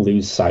people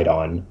lose sight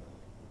on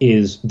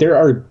is there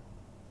are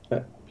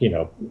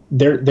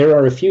there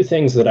are a few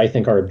things that I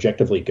think are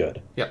objectively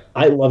good. Yep.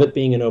 I love it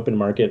being an open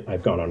market.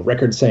 I've gone on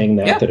record saying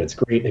that it's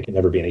great. It can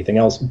never be anything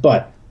else.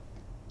 But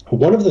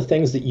one of the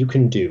things that you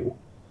can do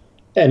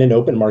in an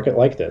open market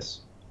like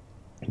this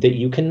that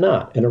you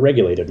cannot in a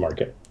regulated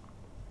market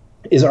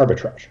is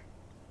arbitrage.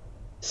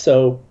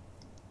 So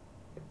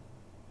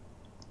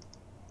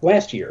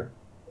last year,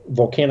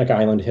 Volcanic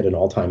Island hit an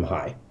all-time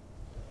high.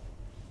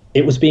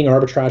 It was being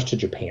arbitraged to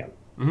Japan.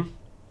 Mm-hmm.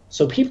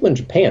 So people in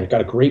Japan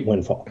got a great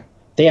windfall.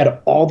 They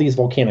had all these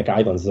volcanic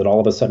islands that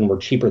all of a sudden were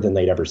cheaper than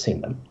they'd ever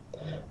seen them.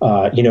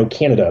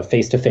 Canada,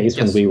 face-to-face,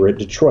 when we were at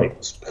Detroit,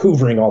 was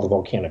hoovering all the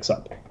volcanics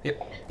up.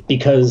 Yep.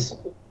 Because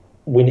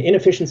when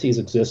inefficiencies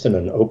exist in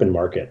an open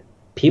market,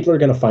 people are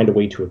going to find a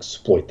way to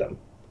exploit them.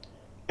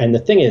 And the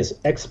thing is,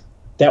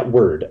 that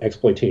word,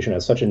 exploitation,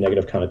 has such a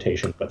negative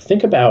connotation. But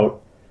think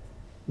about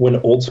when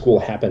old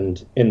school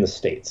happened in the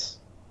States.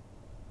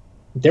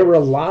 There were a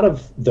lot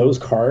of those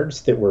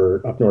cards that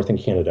were up north in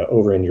Canada,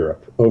 over in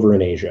Europe, over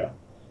in Asia,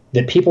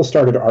 that people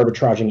started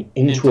arbitraging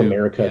into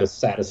America to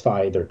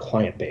satisfy their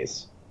client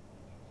base.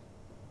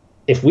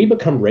 If we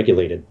become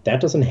regulated,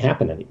 that doesn't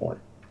happen anymore.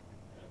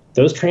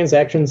 Those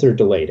transactions are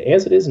delayed.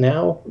 As it is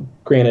now,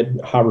 granted,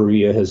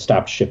 Haruya has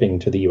stopped shipping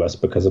to the U.S.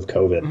 because of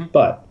COVID, mm-hmm.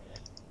 but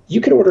you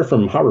could order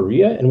from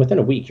Haruya, and within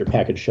a week, your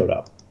package showed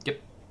up.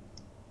 Yep.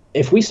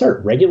 If we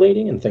start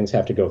regulating and things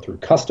have to go through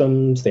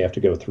customs, they have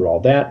to go through all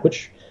that,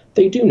 which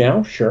they do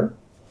now, sure,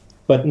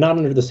 but not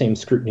under the same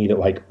scrutiny that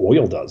like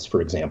oil does,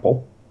 for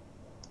example.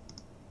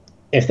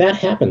 If that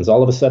happens,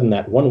 all of a sudden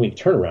that 1 week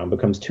turnaround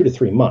becomes 2 to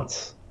 3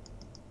 months.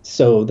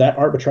 So that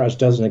arbitrage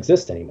doesn't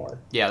exist anymore.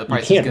 Yeah, the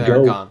prices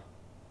are gone.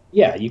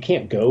 Yeah, you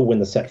can't go when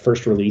the set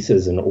first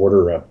releases and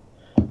order a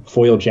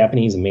foil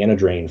Japanese mana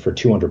drain for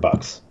 $200.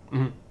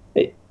 Mm-hmm.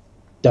 It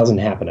doesn't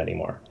happen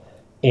anymore.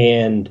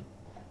 And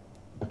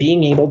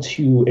being able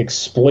to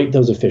exploit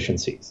those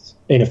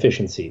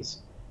inefficiencies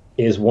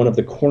is one of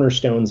the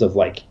cornerstones of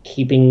like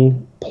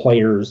keeping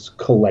players,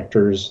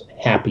 collectors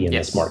happy in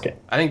this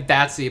market. I think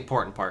that's the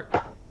important part.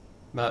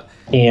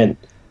 And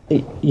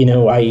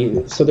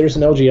so there's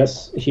an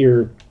LGS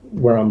here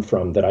where I'm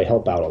from that I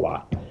help out a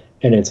lot.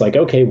 And it's like,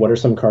 okay, what are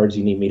some cards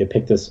you need me to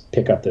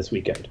pick up this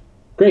weekend?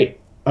 Great.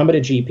 I'm at a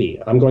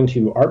GP. I'm going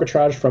to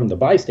arbitrage from the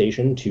buy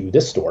station to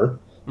this store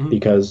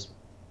because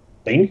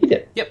they need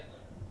it. Yep.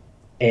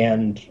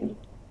 And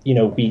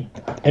we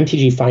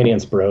MTG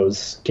Finance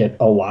Bros get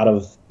a lot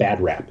of bad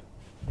rap.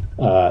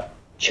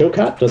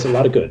 Chocot does a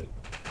lot of good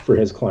for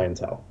his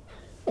clientele.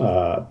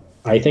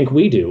 I think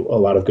we do a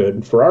lot of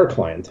good for our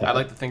clientele. I'd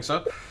like to think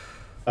so.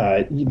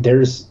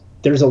 There's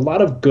a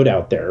lot of good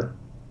out there,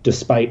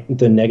 despite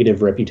the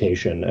negative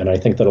reputation, and I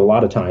think that a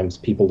lot of times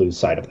people lose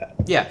sight of that.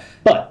 Yeah.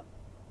 But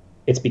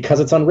it's because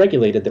it's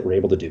unregulated that we're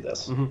able to do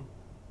this. Mm-hmm.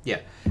 Yeah,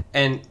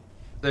 and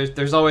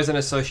there's always an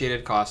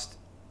associated cost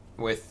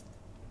with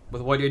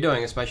what you're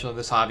doing, especially in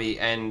this hobby,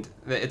 and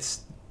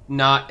it's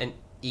not an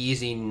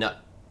easy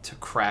nut to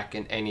crack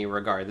in any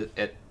regard.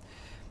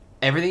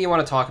 Everything you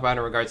want to talk about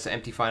in regards to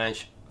empty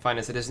finance,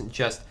 it isn't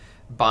just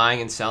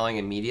buying and selling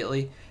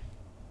immediately.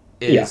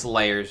 It is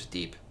layers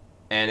deep,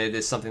 and it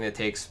is something that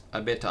takes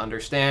a bit to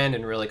understand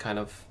and really kind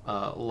of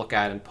look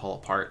at and pull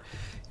apart.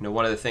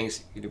 One of the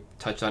things you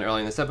touched on earlier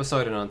in this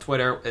episode and on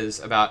Twitter is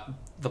about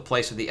the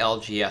place of the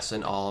LGS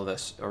and all of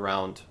this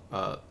around,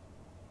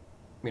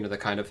 the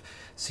kind of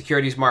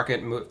securities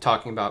market,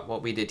 talking about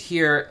what we did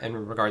here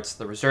in regards to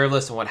the reserve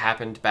list and what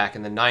happened back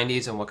in the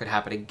 90s and what could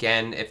happen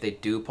again if they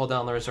do pull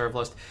down the reserve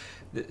list.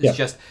 It's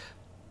just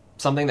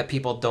something that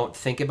people don't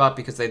think about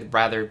because they'd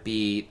rather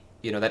be,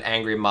 that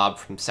angry mob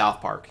from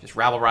South Park. Just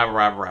rabble, rabble,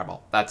 rabble,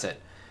 rabble. That's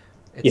it.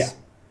 It's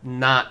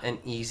not an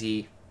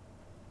easy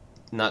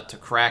nut to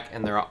crack,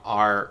 and there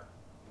are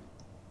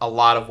a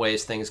lot of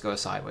ways things go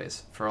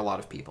sideways for a lot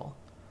of people.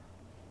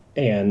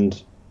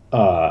 And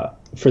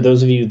for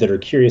those of you that are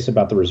curious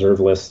about the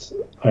reserve list,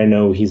 I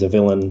know he's a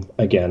villain.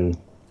 Again,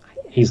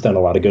 he's done a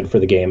lot of good for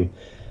the game.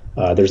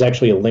 There's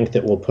actually a link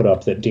that we'll put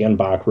up that Dan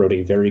Bach wrote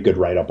a very good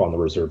write-up on the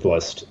reserve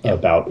list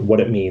about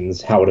what it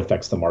means, how it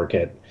affects the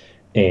market,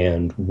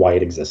 and why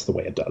it exists the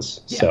way it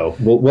does. Yeah. So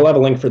we'll have a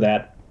link for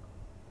that.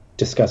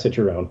 Discuss it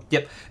your own.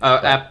 Yep,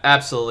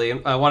 absolutely.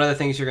 One of the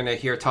things you're going to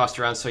hear tossed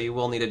around, so you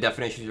will need a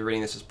definition if you're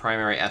reading this, is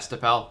primary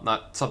estipel.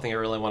 Not something I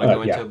really want to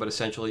go into, but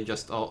essentially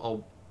just a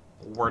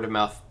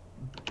word-of-mouth,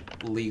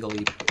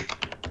 legally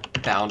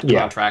bound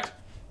contract,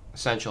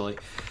 essentially.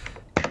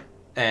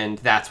 And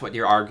that's what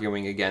you're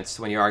arguing against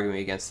when you're arguing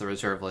against the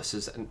reserve list,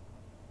 is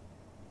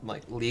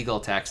like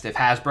legal text. If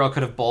Hasbro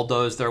could have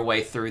bulldozed their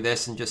way through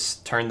this and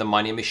just turned the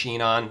money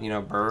machine on,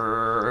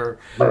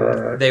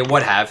 they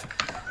would have.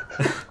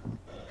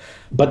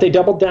 But they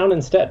doubled down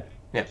instead.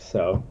 Yeah.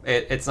 So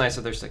it's nice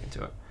that they're sticking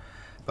to it.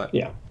 But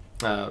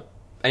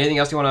anything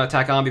else you want to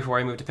tack on before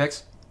I move to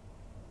picks?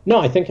 No,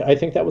 I think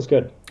that was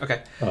good.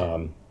 Okay.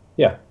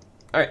 Yeah.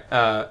 All right.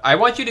 I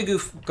want you to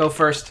go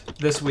first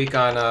this week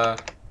on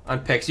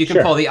picks. You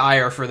can pull the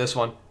ire for this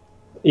one.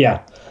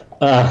 Yeah.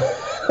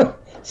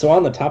 So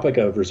on the topic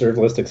of reserve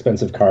list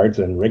expensive cards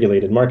and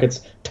regulated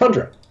markets,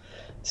 Tundra.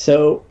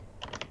 So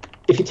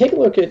if you take a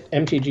look at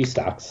MTG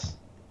stocks,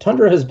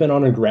 Tundra has been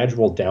on a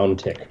gradual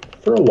downtick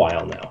for a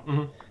while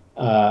now.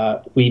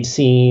 Mm-hmm. We've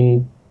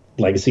seen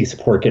legacy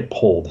support get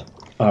pulled.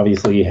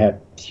 Obviously,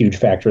 had a huge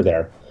factor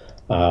there.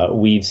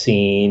 We've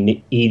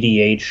seen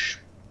EDH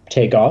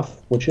take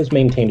off, which has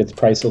maintained its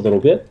price a little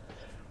bit.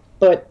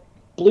 But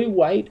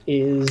blue-white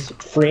is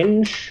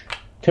fringe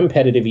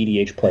competitive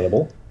EDH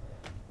playable,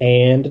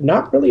 and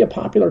not really a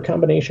popular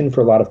combination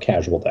for a lot of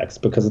casual decks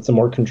because it's a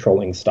more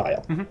controlling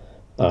style.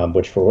 Mm-hmm.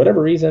 Which, for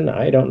whatever reason,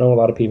 I don't know a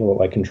lot of people that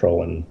like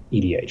control in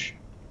EDH.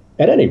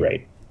 At any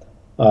rate,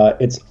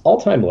 its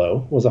all-time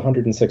low was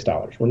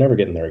 $106. We're never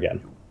getting there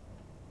again.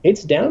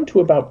 It's down to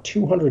about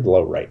 $200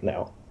 low right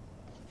now.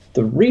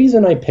 The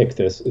reason I picked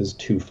this is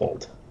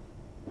twofold.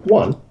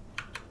 One,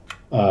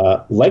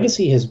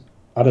 Legacy has,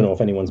 I don't know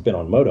if anyone's been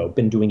on Moto,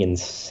 been doing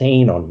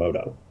insane on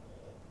Moto.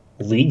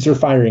 Leagues are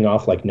firing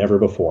off like never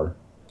before.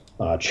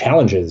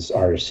 Challenges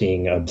are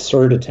seeing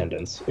absurd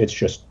attendance. It's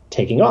just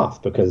taking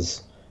off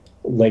because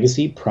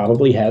Legacy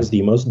probably has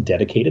the most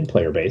dedicated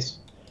player base,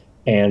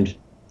 and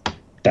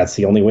that's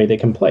the only way they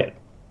can play it.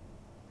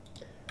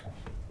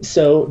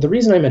 So the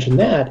reason I mention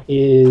that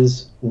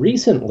is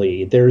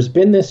recently there's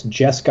been this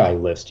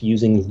Jeskai list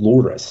using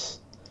Lurrus,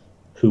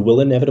 who will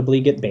inevitably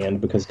get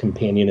banned because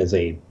Companion is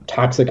a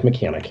toxic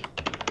mechanic,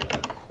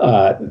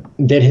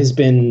 that has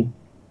been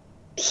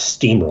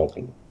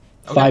steamrolling.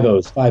 Okay.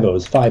 5-0s,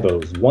 5-0s,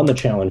 5-0s, won the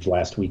challenge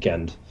last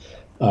weekend.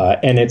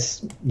 And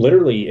it's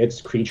literally,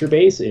 its creature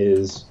base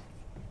is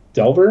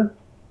Delver.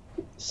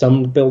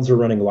 Some builds are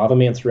running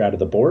Lavamancer out of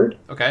the board.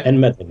 Okay. And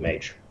Meddling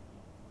Mage.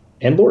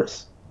 And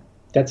Lurrus.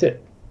 That's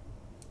it.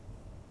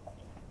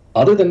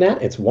 Other than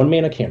that, it's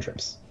 1-mana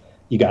cantrips.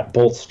 You got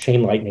Bolts,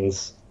 Chain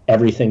Lightnings,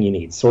 everything you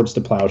need. Swords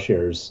to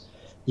Plowshares.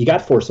 You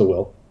got Force of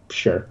Will,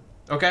 sure.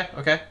 Okay.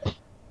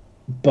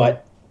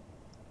 But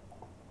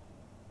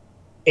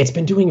it's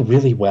been doing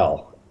really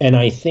well. And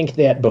I think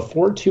that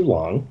before too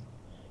long,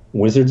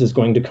 Wizards is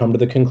going to come to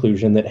the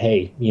conclusion that,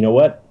 hey, you know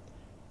what?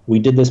 We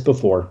did this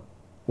before.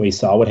 We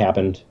saw what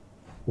happened.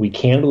 We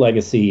canned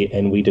Legacy,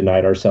 and we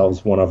denied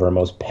ourselves one of our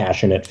most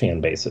passionate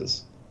fan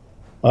bases.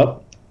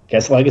 Well,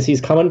 guess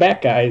Legacy's coming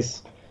back,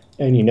 guys.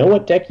 And you know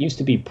what deck used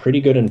to be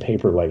pretty good in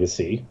paper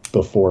Legacy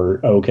before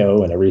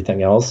Oko and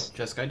everything else?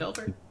 Jeskai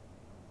Delver?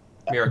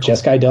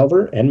 Miracles. Jeskai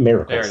Delver and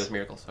Miracles. There it is,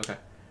 Miracles. Okay.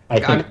 I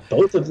think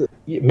both of the...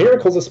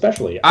 Miracles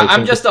especially.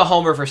 I'm just a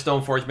homer for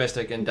Stoneforge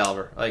Mystic and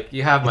Delver. Like,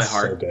 you have my it's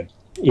heart. so good.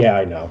 Yeah,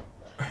 I know.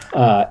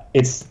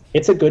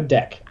 It's a good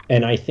deck,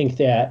 and I think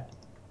that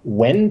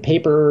when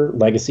Paper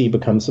Legacy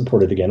becomes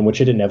supported again,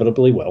 which it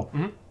inevitably will,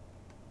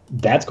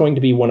 that's going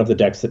to be one of the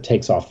decks that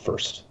takes off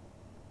first.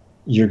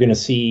 You're going to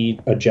see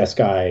a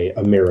Jeskai,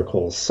 a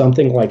Miracles,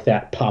 something like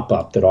that pop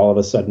up that all of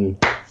a sudden,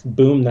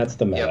 boom, that's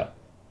the meta. Yep.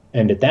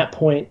 And at that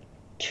point,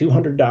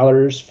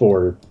 $200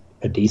 for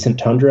a decent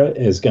Tundra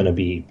is going to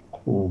be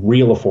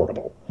real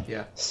affordable.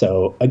 Yeah.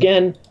 So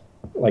again,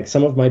 like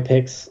some of my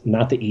picks,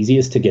 not the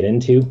easiest to get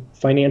into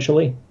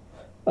financially,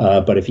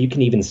 but if you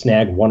can even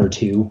snag one or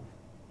two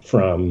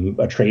from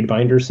a trade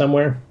binder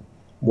somewhere,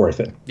 worth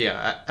it.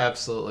 Yeah,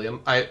 absolutely.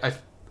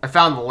 I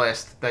found the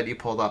list that you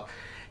pulled up.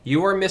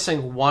 You are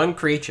missing one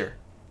creature,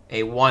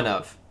 a one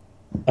of.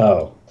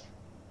 Oh.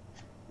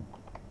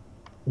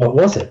 What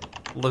was it?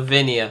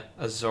 Lavinia,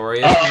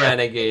 Azorius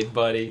Renegade,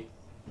 buddy.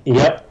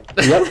 Yep.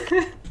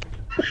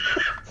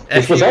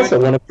 Which was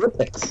also one of your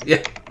picks.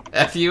 Yeah,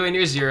 F you and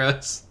your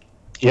zeros.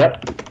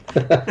 Yep.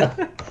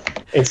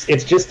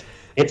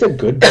 it's a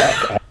good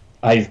deck.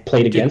 I've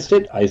played against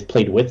it. I've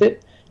played with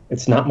it.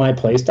 It's not my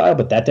play style,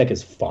 but that deck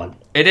is fun.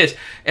 It is.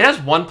 It has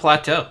one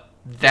plateau.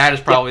 That is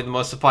probably the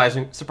most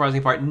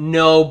surprising part.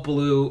 No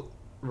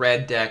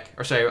blue-red deck,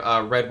 or sorry,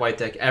 red-white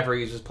deck ever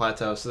uses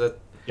plateau. So that.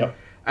 Yep.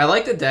 I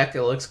like the deck.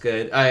 It looks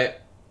good. I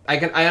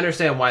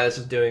understand why this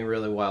is doing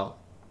really well.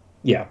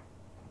 Yeah.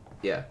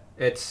 Yeah.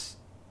 It's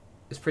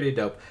pretty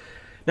dope.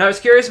 Now, I was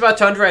curious about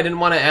Tundra. I didn't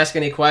want to ask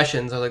any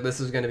questions. I was like, this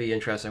is going to be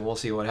interesting. We'll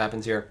see what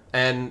happens here.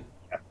 And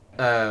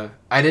I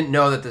didn't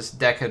know that this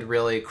deck had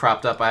really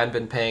cropped up. I hadn't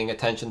been paying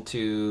attention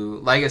to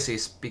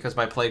Legacies because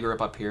my play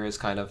group up here is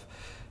kind of,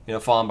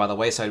 fallen by the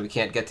wayside. We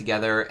can't get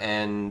together,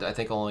 and I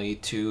think only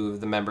 2 of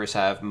the members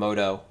have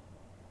Moto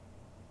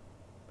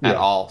at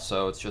all.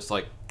 So it's just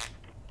like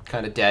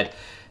kind of dead.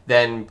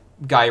 Then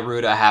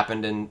Gyruda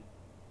happened, and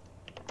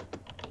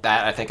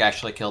that I think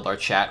actually killed our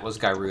chat was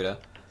Gyruda.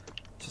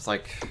 Just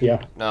like,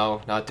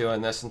 no, not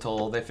doing this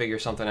until they figure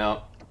something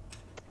out.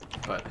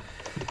 But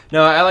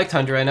no, I like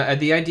Tundra, and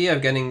the idea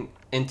of getting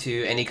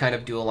into any kind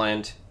of dual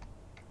land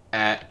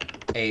at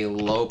a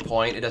low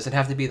point, it doesn't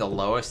have to be the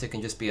lowest, it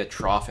can just be a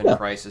trough in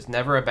price. It's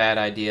never a bad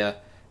idea.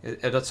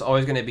 It's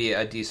always going to be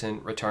a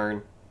decent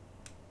return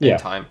in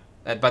time.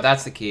 But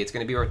that's the key. It's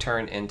going to be a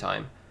return in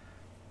time.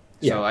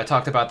 So I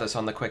talked about this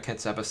on the Quick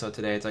Hits episode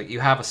today. It's like you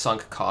have a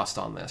sunk cost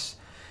on this.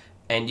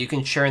 And you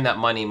can churn that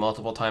money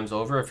multiple times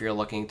over if you're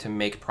looking to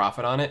make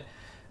profit on it.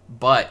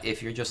 But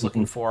if you're just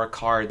looking for a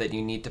card that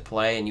you need to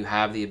play and you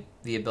have the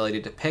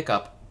ability to pick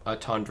up a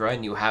Tundra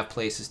and you have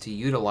places to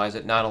utilize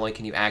it, not only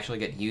can you actually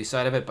get use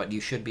out of it, but you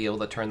should be able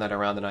to turn that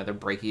around and either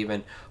break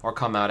even or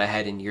come out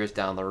ahead in years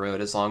down the road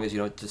as long as you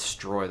don't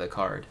destroy the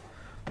card.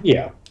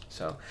 Yeah.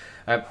 So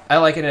I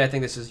like it, and I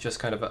think this is just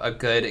kind of a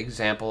good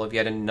example of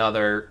yet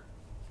another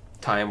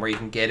time where you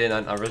can get in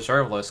on a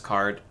reserve list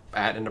card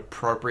at an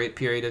appropriate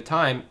period of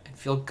time and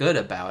feel good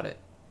about it.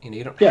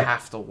 You don't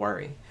have to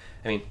worry.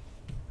 I mean,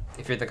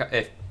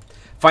 if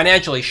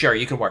financially, sure,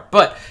 you can work,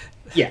 but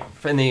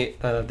in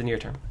the near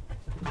term.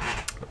 All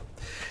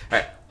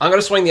right, I'm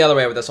gonna swing the other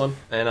way with this one,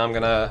 and I'm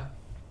gonna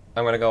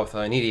go with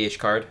an EDH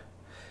card,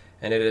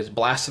 and it is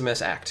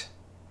Blasphemous Act.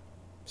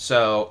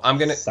 So I'm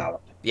gonna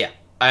solid. Yeah,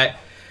 I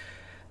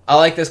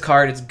like this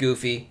card. It's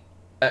goofy.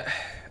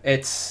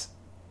 It's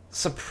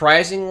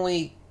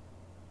surprisingly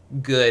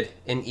good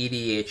in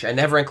EDH. I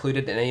never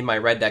included it in any of my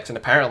red decks, and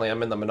apparently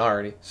I'm in the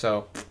minority.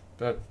 So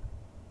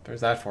there's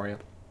that for you.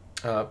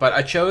 But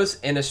I chose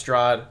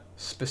Innistrad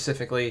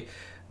specifically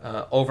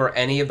over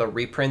any of the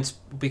reprints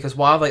because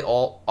while they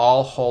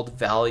all hold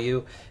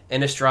value,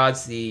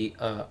 Innistrad's the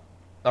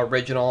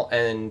original,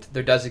 and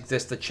there does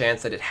exist the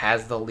chance that it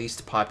has the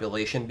least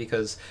population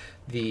because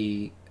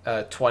the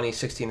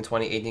 2016 and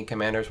 2018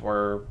 commanders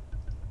were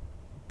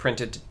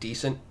printed to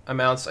decent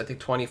amounts. I think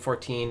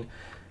 2014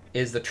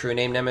 is the True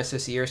Name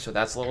Nemesis year, so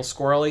that's a little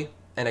squirrely,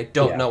 and I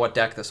don't know what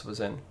deck this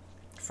was in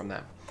from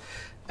that.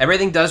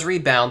 Everything does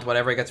rebound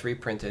whenever it gets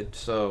reprinted,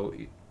 so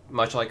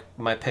much like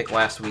my pick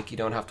last week, you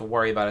don't have to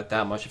worry about it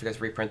that much. If it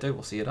gets reprinted,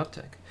 we'll see an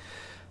uptick.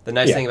 The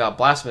nice thing about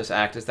Blasphemous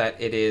Act is that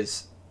it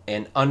is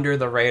an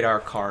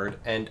under-the-radar card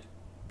and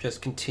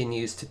just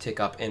continues to tick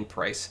up in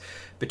price.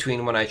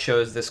 Between when I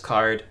chose this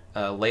card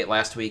late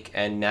last week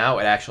and now,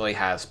 it actually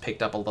has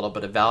picked up a little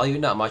bit of value,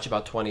 not much,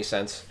 about 20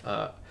 cents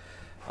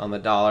on the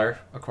dollar,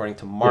 according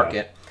to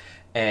market.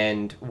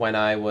 And when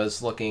I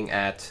was looking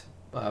at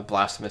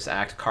Blasphemous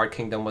Act, Card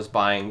Kingdom was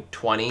buying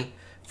 20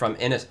 from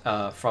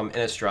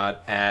Innistrad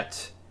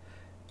at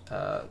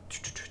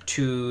 $2.40,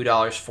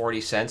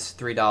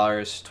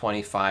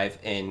 $3.25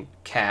 in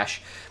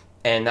cash,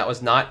 and that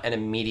was not an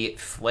immediate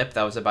flip.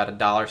 That was about a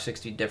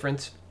 $1.60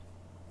 difference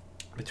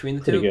between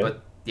the two.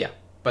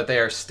 But they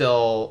are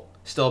still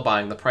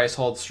buying. The price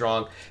holds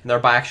strong, and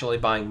they're actually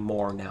buying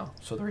more now.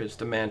 So there is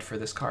demand for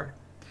this card.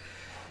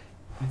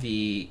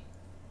 The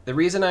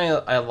reason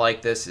I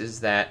like this is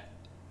that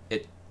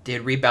it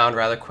did rebound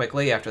rather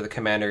quickly after the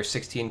Commander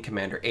 16,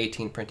 Commander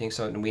 18 printing,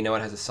 so we know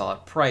it has a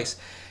solid price.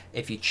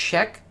 If you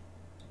check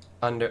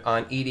on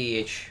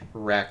EDH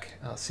Rec,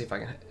 I'll see if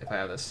I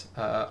have this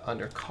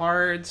under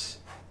cards.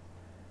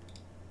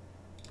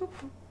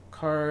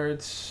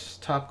 Cards,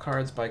 top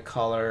cards by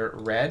color,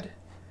 red.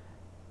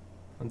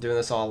 I'm doing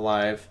this all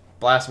live.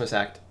 Blasphemous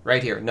Act,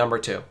 right here, number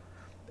 2.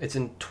 It's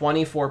in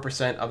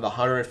 24% of the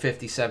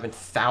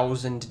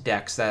 157,000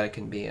 decks that it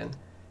can be in.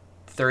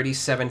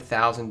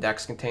 37,000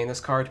 decks contain this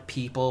card.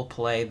 People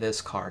play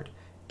this card.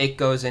 It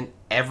goes in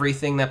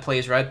everything that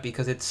plays red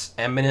because it's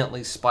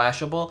eminently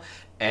splashable,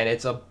 and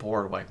it's a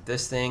board wipe.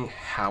 This thing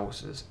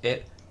houses.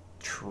 It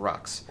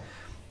trucks.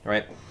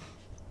 Right?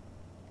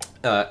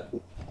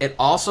 It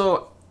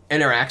also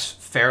interacts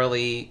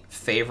fairly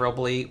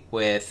favorably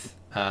with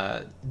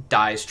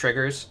Dice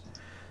triggers.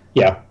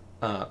 Yeah.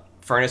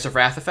 Furnace of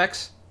Wrath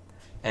effects.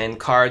 And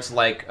cards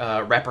like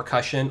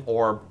Repercussion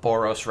or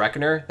Boros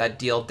Reckoner that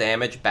deal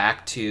damage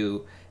back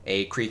to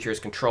a creature's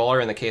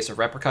controller. In the case of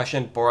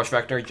Repercussion, Boros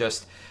Reckoner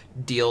just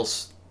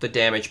deals the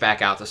damage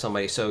back out to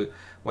somebody. So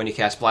when you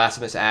cast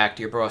Blasphemous Act,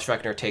 your Boros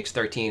Reckoner takes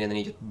 13, and then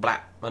you just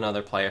blap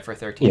another player for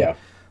 13. Yeah.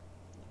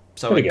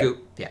 So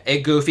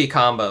it goofy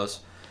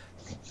combos.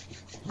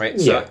 Right?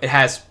 So it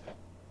has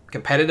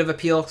competitive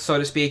appeal, so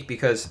to speak,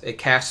 because it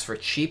casts for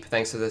cheap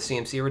thanks to the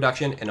CMC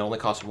reduction and only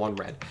costs 1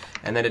 red.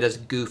 And then it does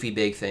goofy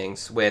big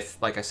things with,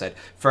 like I said,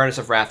 Furnace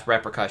of Wrath,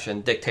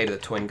 Repercussion, Dictate of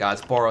the Twin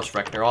Gods, Boros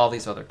Reckoner, all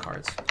these other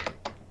cards.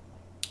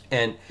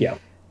 And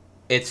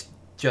it's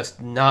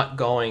just not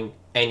going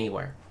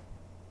anywhere.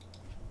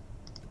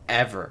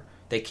 Ever.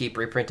 They keep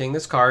reprinting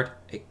this card.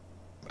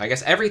 I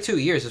guess every 2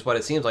 years is what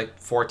it seems like.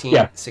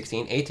 14,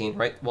 16, 18,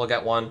 right? We'll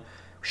get one.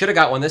 Should have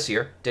got one this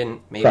year. Didn't.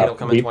 Maybe it'll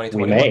come in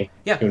 2021. We may.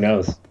 Yeah. Who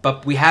knows?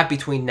 But we have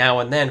between now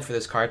and then for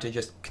this card to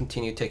just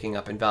continue ticking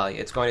up in value.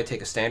 It's going to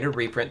take a standard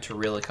reprint to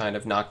really kind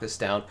of knock this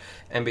down.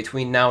 And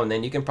between now and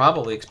then, you can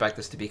probably expect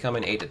this to become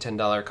an $8 to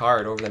 $10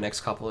 card over the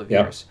next couple of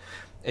years.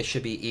 It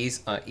should be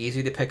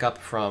easy to pick up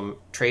from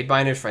trade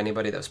binders for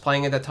anybody that was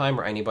playing at that time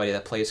or anybody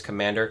that plays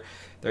Commander.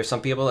 There's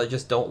some people that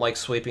just don't like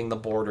sweeping the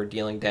board or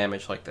dealing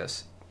damage like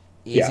this.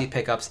 Easy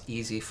pickups,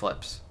 easy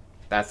flips.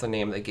 That's the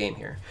name of the game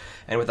here.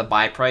 And with a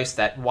buy price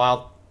that,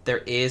 while there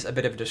is a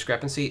bit of a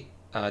discrepancy,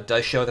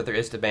 does show that there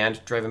is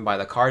demand driven by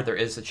the card, there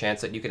is a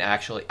chance that you can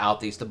actually out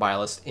these to buy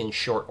list in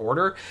short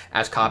order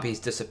as copies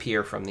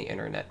disappear from the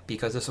internet,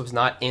 because this was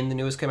not in the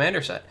newest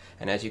Commander set.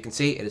 And as you can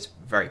see, it is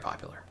very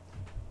popular.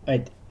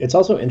 It's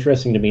also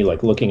interesting to me,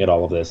 like, looking at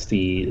all of this,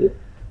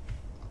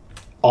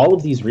 all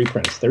of these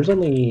reprints, there's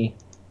only,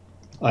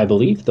 I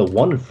believe, the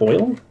one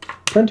foil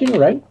printing,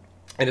 right?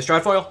 And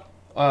Innistrad foil?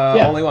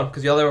 Only one,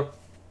 because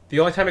the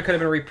only time it could have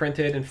been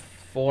reprinted in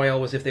foil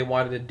was if they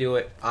wanted to do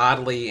it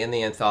oddly in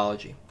the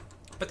anthology.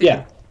 But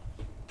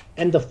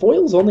and the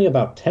foil's only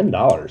about $10.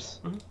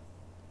 Mm-hmm.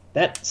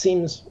 That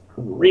seems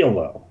real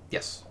low.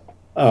 Yes.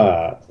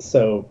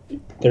 So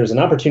there's an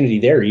opportunity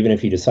there, even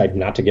if you decide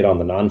not to get on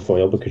the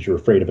non-foil because you're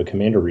afraid of a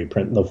Commander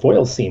reprint. The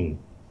foils seem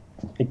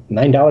like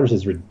 $9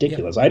 is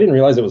ridiculous. I didn't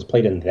realize it was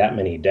played in that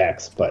many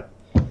decks, but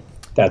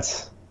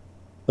that's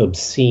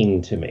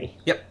obscene to me.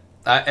 Yep.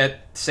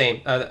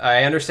 Same.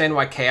 I understand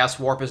why Chaos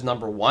Warp is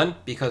number 1,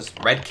 because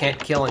red can't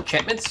kill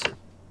enchantments.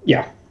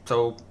 Yeah.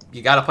 So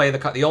you got to play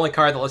the only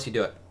card that lets you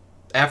do it.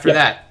 After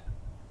that,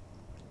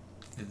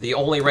 the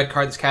only red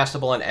card that's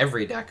castable in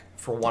every deck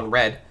for 1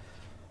 red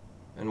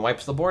and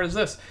wipes the board is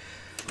this.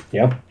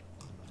 Yeah.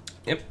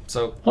 Yep.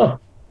 So,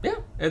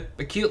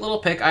 a cute little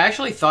pick. I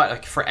actually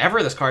thought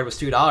forever this card was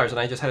 $2, and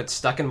I just had it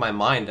stuck in my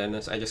mind, and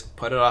I just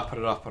put it off,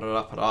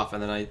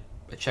 and then I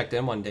checked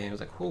in one day and was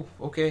like, "Oh,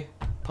 okay,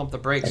 pump the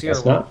brakes here."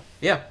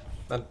 Yeah,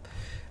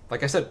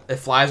 like I said, it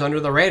flies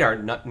under the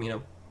radar.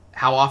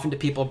 How often do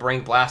people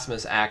bring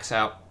Blasphemous Acts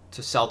out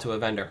to sell to a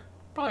vendor?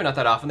 Probably not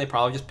that often. They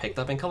probably just picked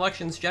up in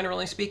collections,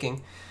 generally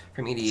speaking,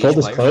 from EDH Full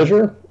players.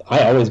 disclosure,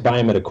 I always buy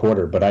them at a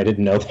quarter, but I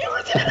didn't know they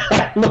were that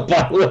high on the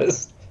buy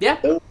list. Yeah.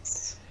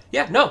 Oops.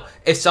 Yeah, no.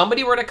 If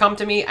somebody were to come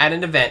to me at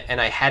an event and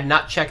I had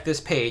not checked this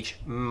page,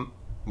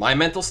 my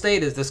mental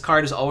state is this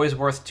card is always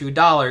worth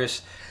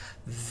 $2.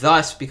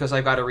 Thus, because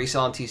I've got a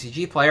resell and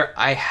TCG player,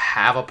 I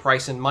have a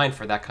price in mind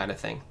for that kind of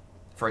thing.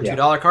 For a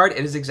 $2 card,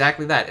 it is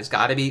exactly that. It's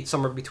got to be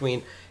somewhere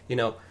between,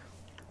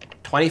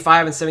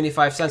 25 and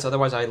 75 cents.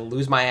 Otherwise, I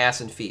lose my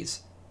ass in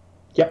fees.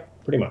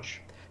 Yep, pretty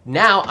much.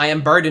 Now, I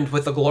am burdened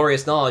with the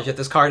glorious knowledge that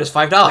this card is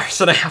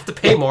 $5 and I have to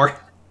pay more.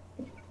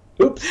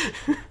 Oops.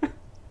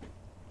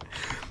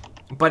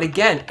 But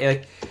again,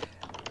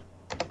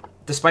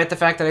 despite the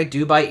fact that I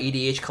do buy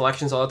EDH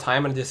collections all the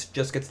time, and it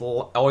just gets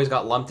always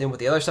got lumped in with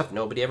the other stuff,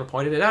 nobody ever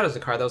pointed it out as a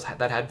card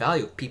that had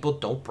value. People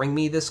don't bring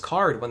me this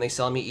card when they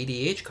sell me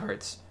EDH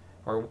cards,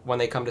 or when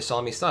they come to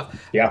sell me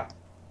stuff. Yeah,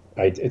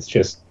 it's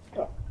just,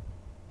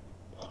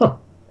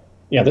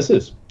 yeah, this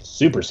is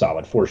super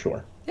solid for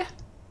sure. Yeah,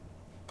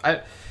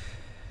 I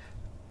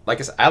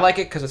like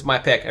it because it's my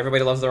pick.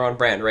 Everybody loves their own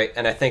brand, right?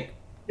 And I think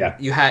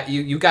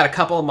you got a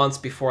couple of months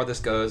before this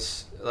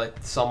goes like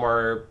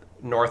somewhere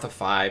north of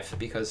 5,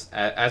 because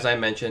as I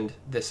mentioned,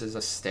 this is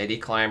a steady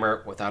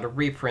climber without a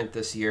reprint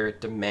this year.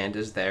 Demand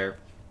is there.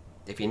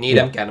 If you need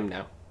them, get them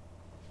now.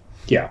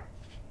 Yeah.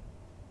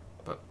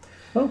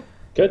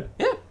 Good.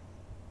 Yeah.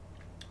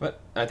 But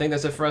I think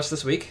that's it for us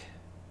this week.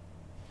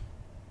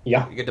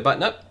 Yeah. You good to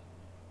button up?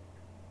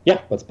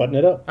 Yeah, let's button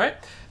it up. All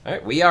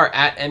right. We are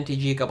at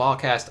MTG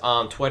Cabalcast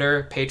on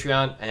Twitter,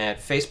 Patreon, and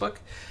Facebook.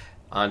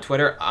 On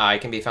Twitter, I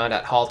can be found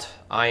at Halt.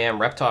 I am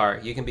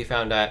Reptar. You can be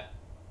found at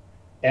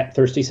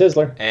Thirsty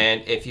Sizzler.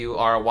 And if you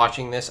are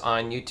watching this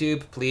on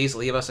YouTube, please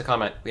leave us a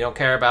comment. We don't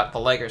care about the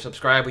like or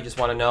subscribe. We just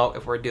want to know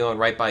if we're doing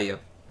right by you.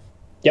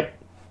 Yep.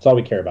 That's all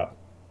we care about.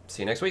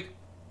 See you next week.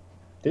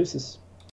 Deuces.